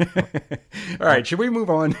 All right, should we move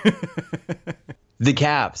on? The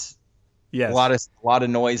Cavs. Yes. A lot of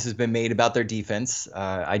noise has been made about their defense.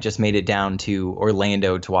 I just made it down to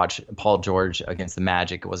Orlando to watch Paul George against the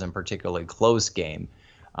Magic. It wasn't a particularly close game.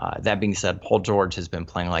 That being said, Paul George has been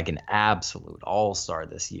playing like an absolute all-star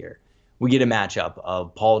this year. We get a matchup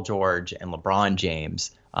of Paul George and LeBron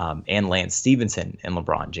James and Lance Stevenson and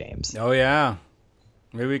LeBron James. Oh, yeah.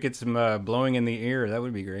 Maybe we get some blowing in the ear. That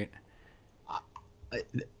would be great.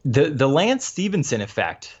 The Lance Stevenson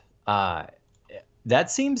effect,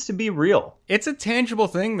 that seems to be real. It's a tangible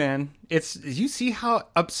thing, man. You see how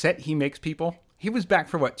upset he makes people? He was back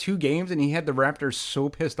for 2 games, and he had the Raptors so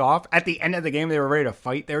pissed off. At the end of the game, they were ready to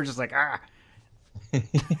fight. They were just like, ah.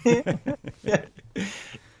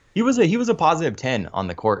 He was a positive 10 on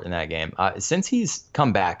the court in that game. Since he's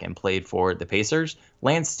come back and played for the Pacers,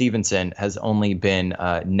 Lance Stevenson has only been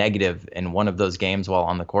negative in one of those games while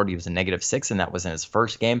on the court. He was a -6, and that was in his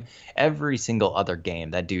first game. Every single other game,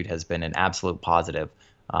 that dude has been an absolute positive.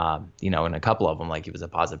 In a couple of them, like he was a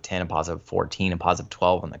positive 10, a positive 14, a positive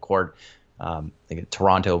 12 on the court.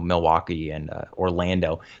 Toronto, Milwaukee, and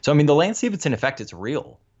Orlando. So, I mean, the Lance Stevenson effect is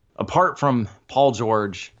real. Apart from Paul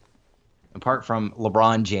George, apart from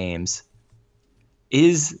LeBron James,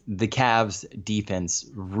 is the Cavs defense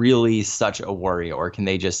really such a worry, or can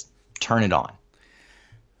they just turn it on?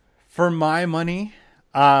 For my money,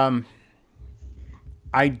 I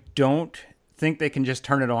don't think they can just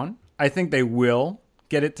turn it on. I think they will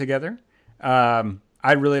get it together.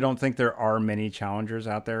 I really don't think there are many challengers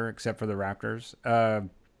out there except for the Raptors.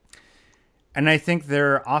 And I think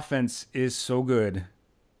their offense is so good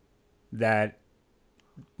that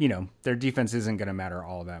their defense isn't going to matter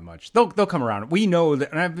all that much. They'll come around. We know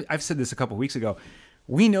that, and I've said this a couple weeks ago.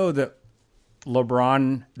 We know that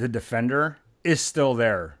LeBron, the defender, is still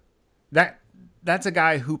there. That's a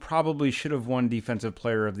guy who probably should have won Defensive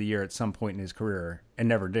Player of the Year at some point in his career and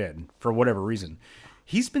never did for whatever reason.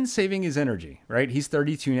 He's been saving his energy, right? He's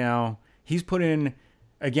 32 now. He's put in,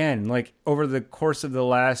 again, over the course of the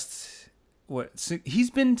last, he's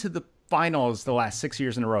been to the finals the last 6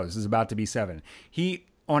 years in a row. This is about to be 7. He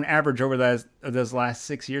on average over those last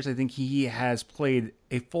 6 years, I think he has played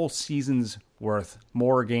a full season's worth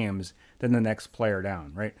more games than the next player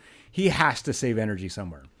down, right? He has to save energy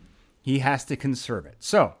somewhere. He has to conserve it.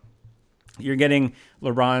 So you're getting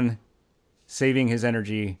LeBron saving his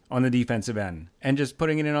energy on the defensive end and just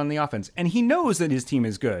putting it in on the offense. And he knows that his team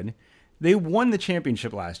is good. They won the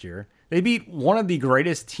championship last year. They beat one of the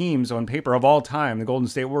greatest teams on paper of all time, the Golden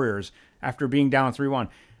State Warriors, after being down 3-1.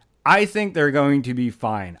 I think they're going to be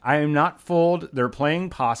fine. I am not fooled. They're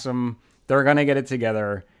playing possum. They're going to get it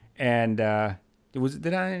together. And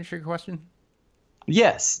did I answer your question?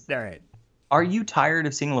 Yes. All right. Are you tired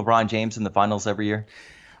of seeing LeBron James in the finals every year?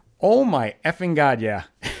 Oh my effing God, yeah.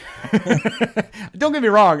 Don't get me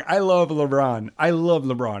wrong. I love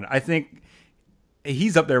LeBron. I think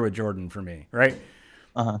he's up there with Jordan for me, right?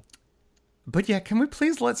 Uh-huh. But yeah, can we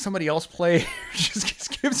please let somebody else play?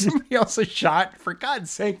 just give somebody else a shot. For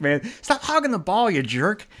God's sake, man. Stop hogging the ball, you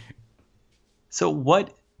jerk. So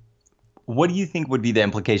what do you think would be the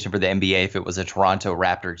implication for the NBA if it was a Toronto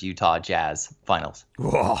Raptors Utah Jazz finals?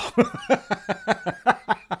 Whoa.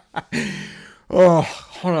 Oh,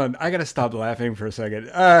 hold on. I got to stop laughing for a second.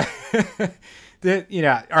 All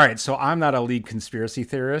right. So I'm not a league conspiracy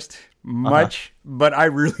theorist much, but I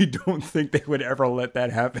really don't think they would ever let that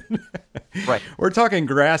happen. Right. We're talking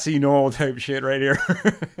grassy knoll type shit right here.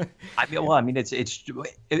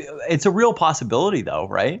 It's a real possibility though,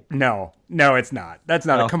 right? No, it's not. That's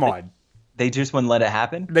not come on. They just wouldn't let it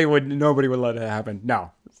happen? Nobody would let it happen.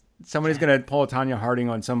 No. Somebody's going to pull a Tanya Harding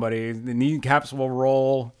on somebody. The kneecaps will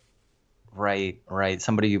roll. Right.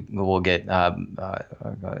 Somebody will get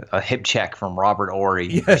a hip check from Robert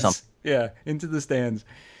Ory or something. Yeah, into the stands.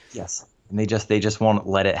 Yes, and they just won't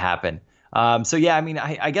let it happen. So yeah, I mean,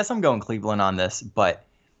 I guess I'm going Cleveland on this, but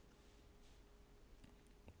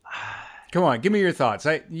come on, give me your thoughts.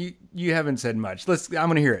 You haven't said much. I'm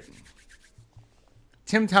going to hear it.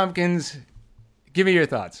 Tim Tompkins, give me your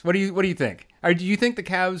thoughts. What do you think? Do you think the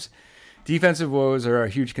Cavs' defensive woes are a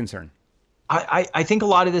huge concern? I think a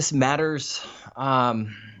lot of this matters. No,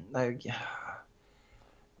 the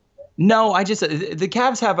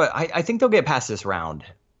Cavs have I think they'll get past this round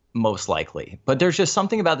most likely, but there's just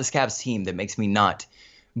something about this Cavs team that makes me not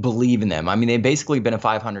believe in them. I mean, they've basically been a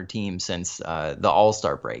 500 team since the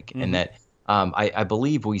All-Star break, mm-hmm. and that I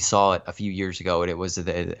believe we saw it a few years ago, and it was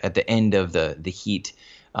at the end of the Heat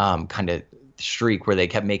kind of streak where they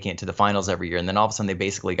kept making it to the finals every year, and then all of a sudden they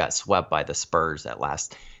basically got swept by the Spurs that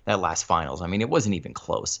last finals. I mean, it wasn't even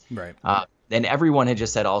close. Right. And everyone had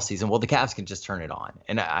just said all season, well, the Cavs can just turn it on.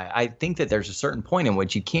 And I think that there's a certain point in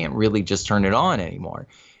which you can't really just turn it on anymore.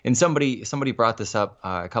 And somebody brought this up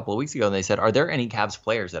a couple of weeks ago, and they said, are there any Cavs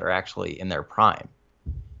players that are actually in their prime?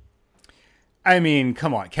 I mean,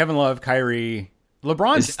 come on. Kevin Love, Kyrie,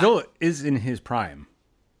 LeBron still is in his prime.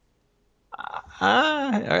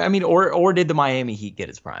 I mean, or did the Miami Heat get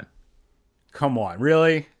its prime? Come on,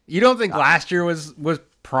 really? You don't think last year was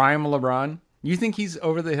prime LeBron? You think he's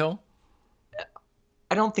over the hill?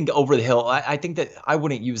 I don't think over the hill. I think that I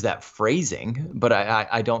wouldn't use that phrasing, but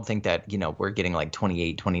I don't think that, we're getting like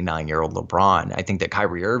 28, 29-year-old LeBron. I think that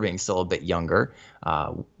Kyrie Irving's still a bit younger,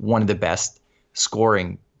 one of the best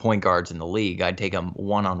scoring point guards in the league. I'd take him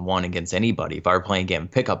one-on-one against anybody. If I were playing a game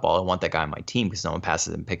of pickup ball, I want that guy on my team because no one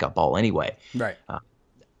passes him pickup ball anyway. Right.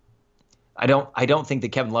 I don't think that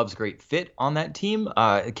Kevin Love's a great fit on that team.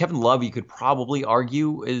 Kevin Love, you could probably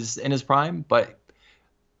argue, is in his prime, but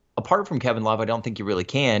apart from Kevin Love, I don't think you really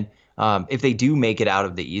can. If they do make it out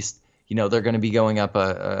of the East, they're going to be going up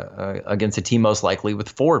against a team most likely with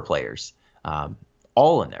 4 players,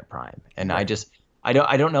 all in their prime. And right. I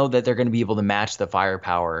don't know that they're going to be able to match the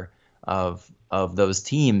firepower of those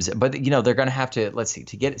teams. But they're going to have to, let's see,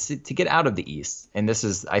 to get out of the East. And this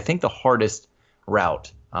is, I think, the hardest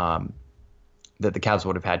route that the Cavs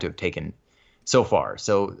would have had to have taken so far.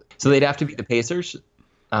 So they'd have to beat the Pacers.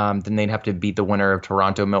 Then they'd have to beat the winner of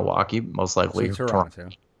Toronto, Milwaukee, most likely. So Toronto.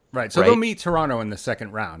 Right. So they'll meet Toronto in the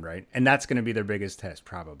second round, right? And that's going to be their biggest test,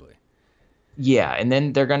 probably. Yeah, and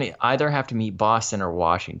then they're going to either have to meet Boston or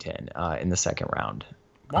Washington in the second round.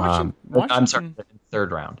 Washington. I'm sorry,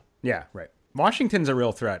 third round. Yeah, right. Washington's a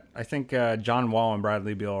real threat. I think John Wall and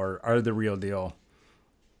Bradley Beal are the real deal.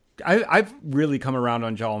 I've really come around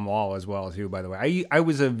on John Wall as well, too, by the way. I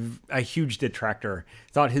was a huge detractor.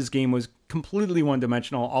 Thought his game was completely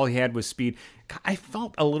one-dimensional. All he had was speed. I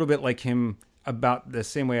felt a little bit like him about the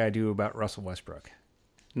same way I do about Russell Westbrook.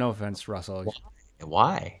 No offense, Russell.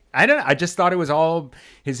 Why? I don't know. I just thought it was all,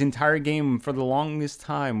 his entire game for the longest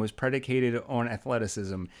time was predicated on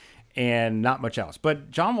athleticism and not much else.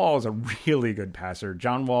 But John Wall is a really good passer.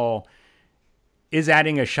 John Wall is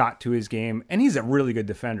adding a shot to his game, and he's a really good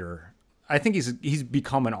defender. I think he's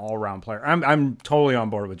become an all-around player. I'm totally on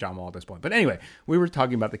board with John Wall at this point. But anyway, we were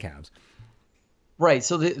talking about the Cavs. Right.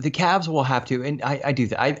 So the Cavs will have to, and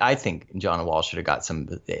I think John Wall should have got some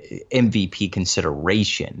MVP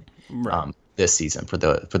consideration this season for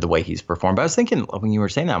the way he's performed. But I was thinking when you were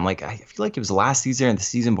saying that, I'm like, I feel like it was last season and the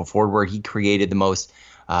season before where he created the most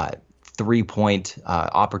 3-point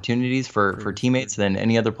opportunities for teammates than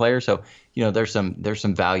any other player. So, there's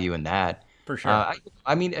some value in that. For sure.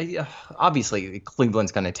 Obviously,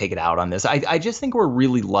 Cleveland's going to take it out on this. I just think we're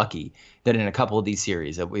really lucky that in a couple of these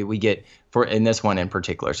series that we get, in this one in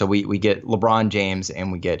particular, so we get LeBron James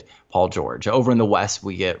and we get Paul George. Over in the West,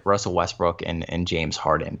 we get Russell Westbrook and James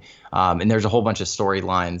Harden. And there's a whole bunch of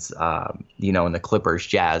storylines, in the Clippers,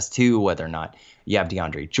 Jazz too, whether or not you have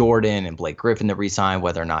DeAndre Jordan and Blake Griffin that re-sign,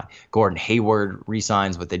 whether or not Gordon Hayward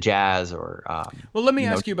re-signs with the Jazz or. Well, let me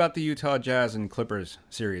ask you about the Utah Jazz and Clippers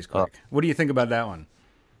series quick. What do you think about that one?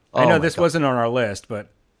 I know this wasn't on our list,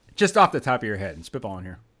 but just off the top of your head, and spitballing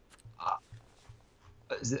here.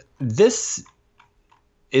 This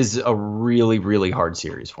is a really, really hard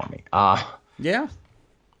series for me. Yeah,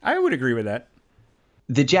 I would agree with that.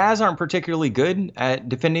 The Jazz aren't particularly good at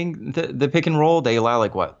defending the pick and roll. They allow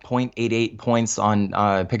 0.88 points on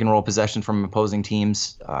pick and roll possession from opposing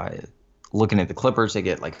teams. Looking at the Clippers, they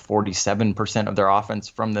get 47% of their offense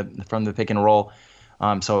from the pick and roll.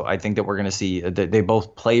 So I think that we're going to see that they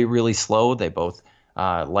both play really slow. They both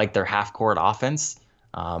like their half court offense.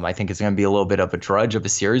 I think it's going to be a little bit of a drudge of a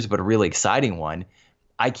series, but a really exciting one.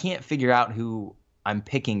 I can't figure out who I'm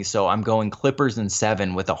picking, so I'm going Clippers in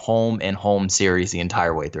 7 with a home series the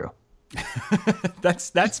entire way through.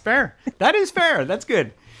 That's fair. That is fair. That's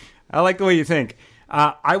good. I like the way you think.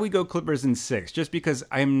 I would go Clippers in 6 just because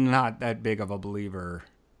I'm not that big of a believer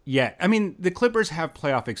yet. I mean, the Clippers have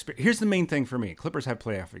playoff experience. Here's the main thing for me. Clippers have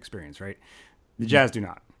playoff experience, right? The Jazz do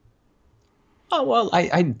not. Oh, well,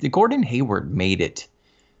 Gordon Hayward made it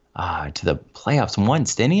to the playoffs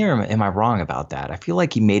once, didn't he? Or am I wrong about that? I feel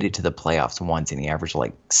like he made it to the playoffs once and he averaged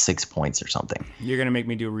 6 points or something. You're going to make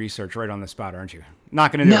me do research right on the spot, aren't you?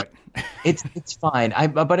 Not going to do it. It's fine.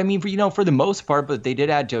 But I mean, for the most part, but they did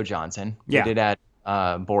add Joe Johnson. They did add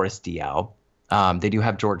Boris Diaw. They do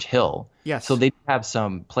have George Hill. Yes. So they have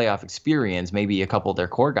some playoff experience. Maybe a couple of their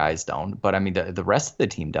core guys don't. But I mean, the rest of the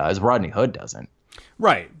team does. Rodney Hood doesn't.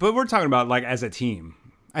 Right. But we're talking about as a team.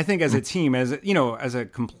 I think as a team, as a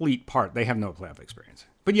complete part, they have no playoff experience.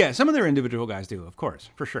 But yeah, some of their individual guys do, of course,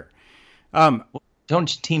 for sure.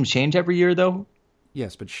 Don't teams change every year, though?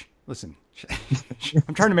 Yes, but listen,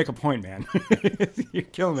 I'm trying to make a point, man. You're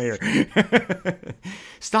killing me here.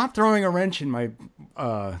 Stop throwing a wrench in my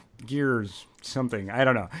gears, something. I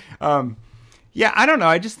don't know. Yeah, I don't know.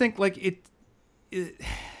 I just think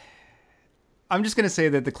I'm just going to say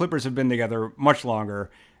that the Clippers have been together much longer.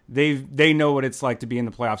 They know what it's like to be in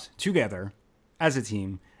the playoffs together as a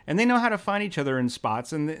team, and they know how to find each other in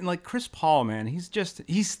spots. And Chris Paul, man,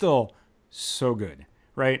 he's still so good,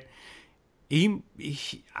 right? You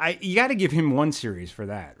got to give him one series for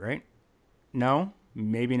that, right? No,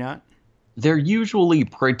 maybe not. They're usually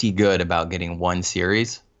pretty good about getting one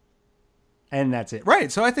series. And that's it.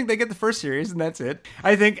 Right. So I think they get the first series and that's it.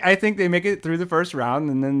 I think they make it through the first round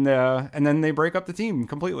and then they break up the team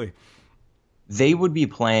completely. They would be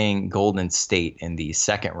playing Golden State in the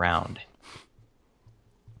second round.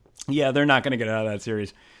 Yeah, they're not going to get out of that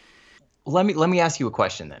series. Let me ask you a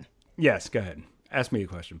question then. Yes, go ahead. Ask me a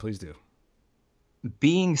question, please do.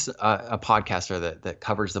 Being a podcaster that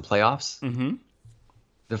covers the playoffs, mm-hmm.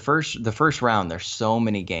 the first round, there's so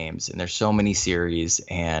many games and there's so many series,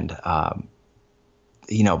 and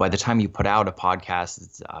by the time you put out a podcast,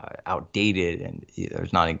 it's outdated and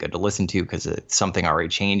there's not any good to listen to because something already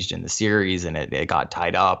changed in the series and it got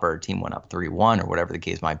tied up or a team went up 3-1 or whatever the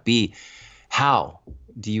case might be. How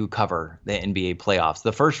do you cover the NBA playoffs,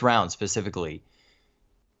 the first round specifically,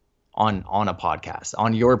 on a podcast,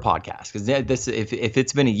 on your podcast? Because if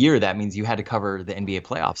it's been a year, that means you had to cover the NBA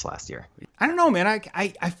playoffs last year. I don't know, man.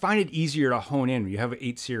 I find it easier to hone in. You have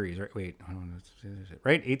 8 series, right? Wait, hold on,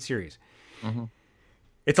 right? 8 series. Mm-hmm.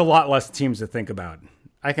 It's a lot less teams to think about.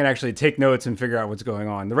 I can actually take notes and figure out what's going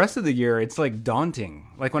on. The rest of the year, it's daunting.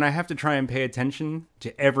 When I have to try and pay attention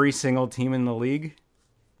to every single team in the league.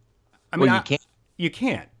 I mean, you can't. You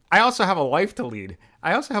can't. I also have a life to lead.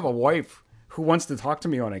 I also have a wife who wants to talk to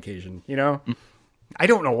me on occasion, I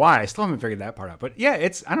don't know why. I still haven't figured that part out. But yeah,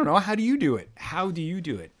 I don't know. How do you do it?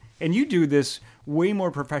 And you do this way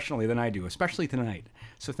more professionally than I do, especially tonight.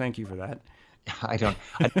 So thank you for that. I don't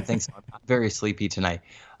think so. I'm very sleepy tonight.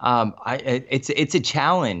 It's a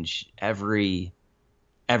challenge every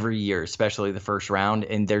every year, especially the first round.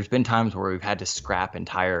 And there's been times where we've had to scrap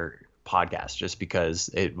entire podcasts just because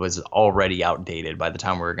it was already outdated by the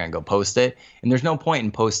time we were going to go post it. And there's no point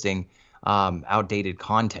in posting outdated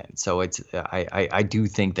content. So I do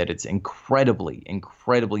think that it's incredibly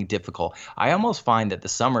difficult. I almost find that the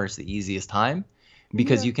summer is the easiest time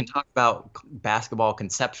because you can talk about basketball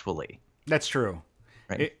conceptually. That's true.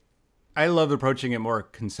 Right. I love approaching it more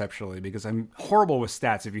conceptually because I'm horrible with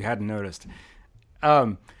stats, if you hadn't noticed.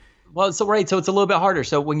 Well, so it's a little bit harder.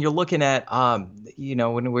 So when you're looking at,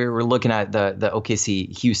 when we were looking at the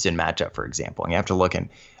OKC Houston matchup, for example, and you have to look in,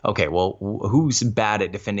 okay, well, who's bad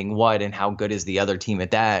at defending what, and how good is the other team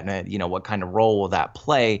at that, and what kind of role will that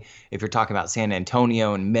play? If you're talking about San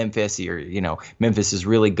Antonio and Memphis, Memphis is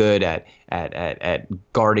really good at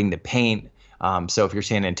guarding the paint. So if you're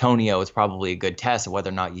San Antonio, it's probably a good test of whether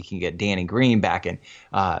or not you can get Danny Green back in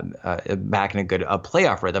a good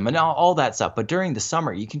playoff rhythm and all that stuff. But during the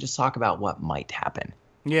summer, you can just talk about what might happen.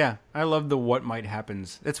 Yeah, I love the what might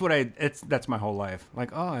happens. That's my whole life.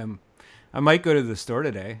 Like, I might go to the store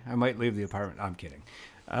today. I might leave the apartment. I'm kidding.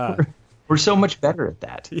 We're so much better at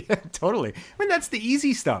that. Yeah, totally. I mean, that's the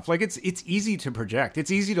easy stuff. Like, it's easy to project.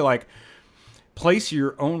 It's easy to like place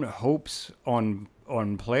your own hopes on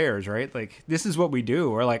players, right? Like, this is what we do.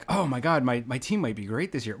 We're like, oh my God, my team might be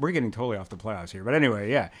great this year. We're getting totally off the playoffs here. But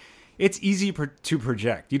anyway, yeah, it's easy to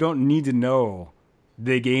project. You don't need to know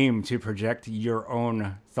the game to project your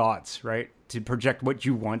own thoughts, right? To project what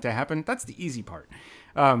you want to happen. That's the easy part.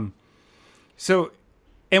 And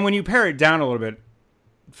when you pare it down a little bit,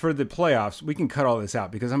 for the playoffs, we can cut all this out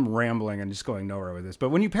because I'm rambling and just going nowhere with this.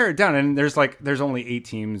 But when you pare it down, and there's only 8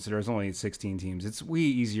 teams, there's only 16 teams, it's way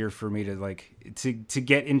easier for me to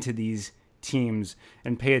get into these teams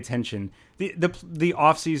and pay attention. The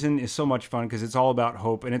off season is so much fun because it's all about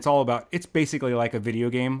hope, and it's basically like a video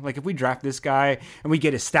game. Like, if we draft this guy and we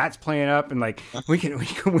get his stats playing up, and like we can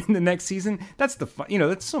win the next season, that's the fun.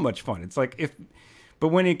 That's so much fun. It's like but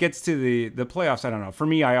when it gets to the playoffs, I don't know. For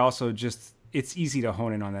me, I also it's easy to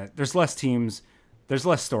hone in on that. There's less teams, there's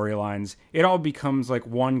less storylines. It all becomes like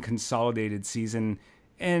one consolidated season,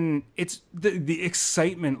 and it's the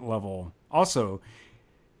excitement level also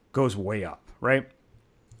goes way up, right?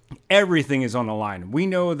 Everything is on the line. We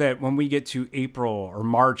know that when we get to April or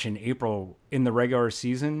March and April in the regular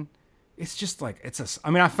season, it's just like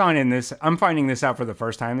I'm finding this out for the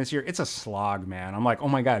first time this year. It's a slog, man. I'm like, oh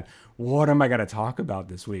my God, what am I going to talk about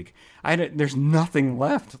this week? There's nothing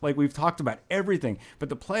left. Like, we've talked about everything, but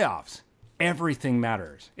the playoffs, everything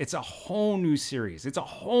matters. It's a whole new series. It's a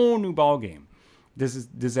whole new ball game.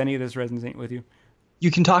 Does any of this resonate with you?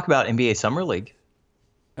 You can talk about NBA Summer League.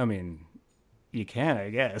 I mean, you can, I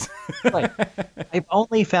guess. Right. I've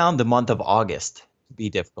only found the month of August to be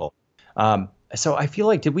difficult. So I feel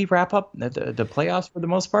like, did we wrap up the playoffs for the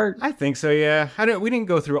most part? I think so, yeah. We didn't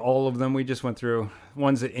go through all of them. We just went through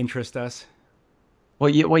ones that interest us. Well,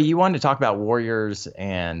 you wanted to talk about Warriors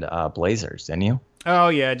and Blazers, didn't you? Oh,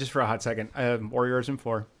 yeah, just for a hot second. Warriors in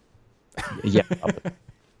 4. Yeah.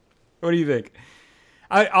 What do you think?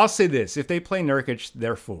 I'll say this. If they play Nurkic,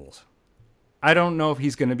 they're fools. I don't know if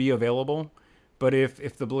he's going to be available, but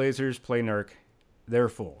if the Blazers play Nurk, they're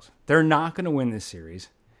fools. They're not going to win this series.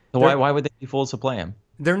 So why would they be fools to play him?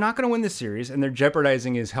 They're not going to win this series, and they're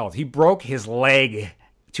jeopardizing his health. He broke his leg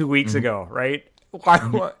 2 weeks ago, right?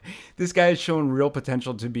 This guy has shown real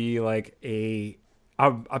potential to be like a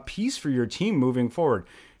piece for your team moving forward.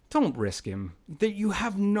 Don't risk him. You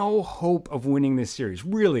have no hope of winning this series.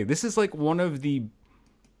 Really, this is like one of the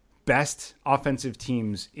best offensive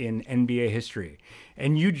teams in NBA history,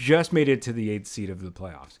 and you just made it to the 8th seed of the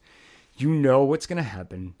playoffs. You know what's going to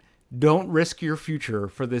happen. Don't risk your future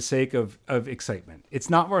for the sake of excitement. It's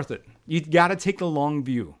not worth it. You got to take the long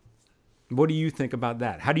view. What do you think about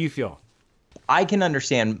that? How do you feel? I can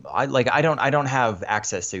understand. I don't have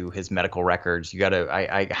access to his medical records.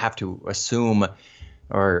 I have to assume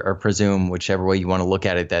or presume, whichever way you want to look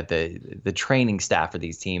at it, that the training staff for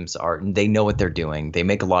these teams they know what they're doing. They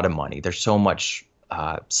make a lot of money. They're so much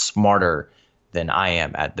smarter than I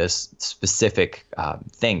am at this specific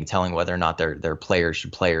thing, telling whether or not their players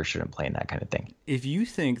should play or shouldn't play and that kind of thing. If you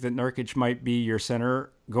think that Nurkic might be your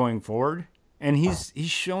center going forward, and he's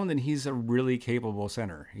shown that he's a really capable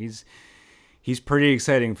center. He's pretty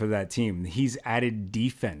exciting for that team. He's added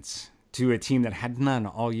defense to a team that had none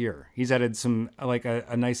all year. He's added some, like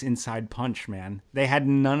a nice inside punch, man. They had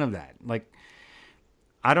none of that. Like,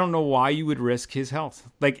 I don't know why you would risk his health.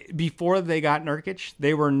 Like, before they got Nurkic,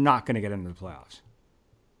 they were not going to get into the playoffs.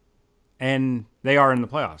 And they are in the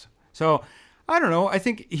playoffs. So, I don't know. I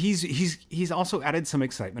think he's also added some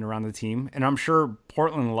excitement around the team, and I'm sure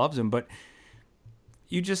Portland loves him, but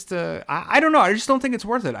you just I don't know. I just don't think it's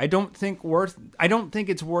worth it. I don't think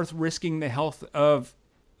it's worth risking the health of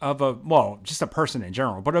just a person in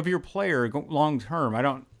general, but of your player long term. I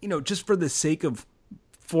don't, just for the sake of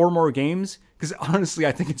 4 more games, because honestly,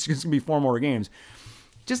 I think it's just gonna be 4 more games.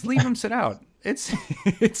 Just leave him sit out. It's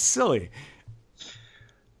silly.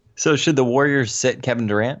 So should the Warriors sit Kevin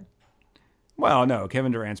Durant? Well, no,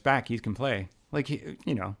 Kevin Durant's back. He can play. Like,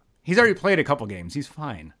 he's already played a couple games. He's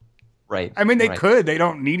fine. Right. I mean, they could. They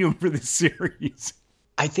don't need him for this series.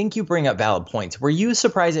 I think you bring up valid points. Were you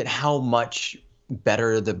surprised at how much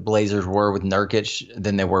better the Blazers were with Nurkic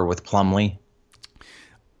than they were with Plumlee?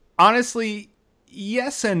 Honestly,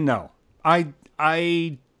 yes and no. I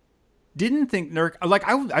didn't think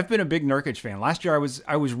I've been a big Nurkic fan. Last year I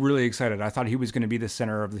was really excited. I thought he was going to be the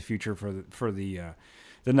center of the future for the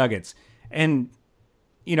Nuggets. And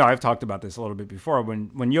I've talked about this a little bit before when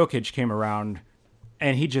Jokic came around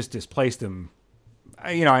and he just displaced him.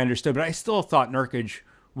 I understood, but I still thought Nurkic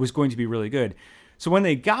was going to be really good. So when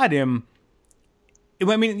they got him,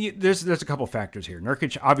 there's a couple factors here.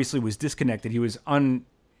 Nurkic obviously was disconnected. He was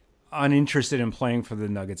uninterested in playing for the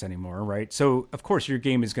Nuggets anymore, right? So of course your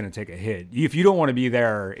game is going to take a hit. If you don't want to be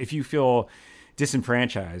there, if you feel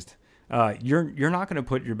disenfranchised, you're not going to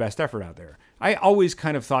put your best effort out there. I always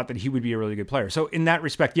kind of thought that he would be a really good player. So in that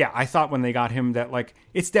respect, yeah, I thought when they got him that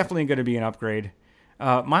it's definitely going to be an upgrade.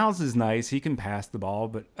 Miles is nice. He can pass the ball,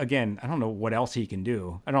 but again, I don't know what else he can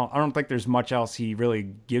do. I don't think there's much else he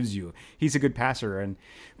really gives you. He's a good passer,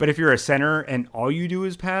 but if you're a center and all you do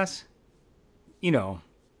is pass,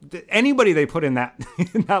 anybody they put in that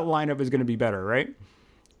lineup is going to be better, right?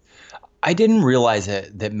 I didn't realize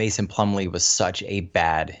that Mason Plumlee was such a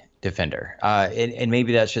bad defender. And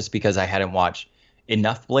maybe that's just because I hadn't watched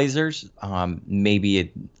enough Blazers.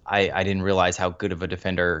 I didn't realize how good of a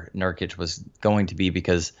defender Nurkic was going to be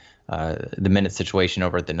because the minute situation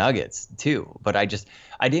over at the Nuggets too. But I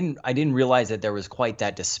didn't realize that there was quite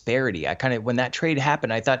that disparity. When that trade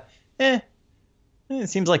happened, I thought, it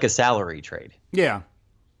seems like a salary trade. Yeah.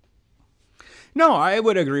 No, I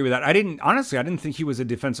would agree with that. I didn't think he was a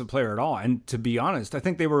defensive player at all. And to be honest, I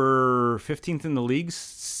think they were 15th in the league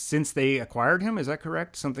since they acquired him. Is that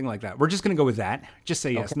correct? Something like that. We're just going to go with that. Just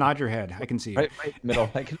say yes. Okay. Nod your head. I can see you. Right middle.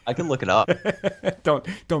 I can look it up.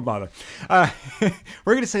 Don't bother.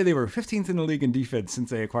 We're going to say they were 15th in the league in defense since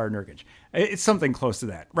they acquired Nurkic. It's something close to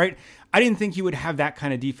that, right? I didn't think he would have that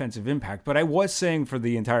kind of defensive impact, but I was saying for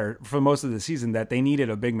most of the season that they needed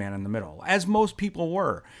a big man in the middle, as most people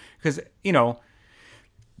were. Because,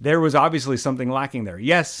 there was obviously something lacking there.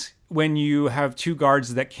 Yes, when you have 2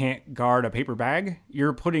 guards that can't guard a paper bag,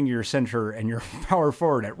 you're putting your center and your power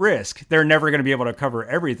forward at risk. They're never going to be able to cover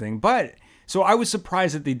everything. So I was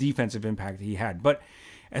surprised at the defensive impact he had. But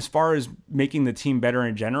as far as making the team better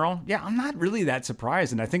in general, yeah, I'm not really that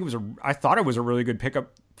surprised. And I thought it was a really good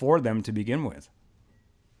pickup for them to begin with.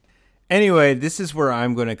 Anyway, this is where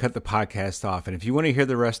I'm going to cut the podcast off. And if you want to hear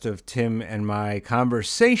the rest of Tim and my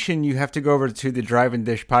conversation, you have to go over to the Drive and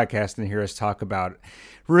Dish podcast and hear us talk about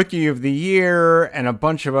Rookie of the Year and a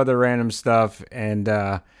bunch of other random stuff. And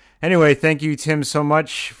anyway, thank you, Tim, so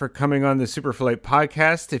much for coming on the SuperFlight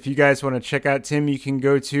podcast. If you guys want to check out Tim, you can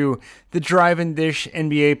go to the Drive and Dish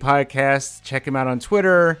NBA podcast. Check him out on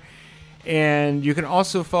Twitter. And you can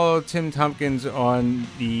also follow Tim Tompkins on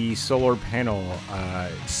the Solar Panel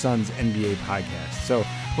Suns NBA podcast. So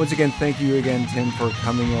once again, thank you again, Tim, for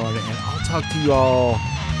coming on. And I'll talk to you all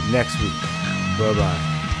next week.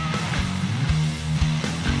 Bye-bye.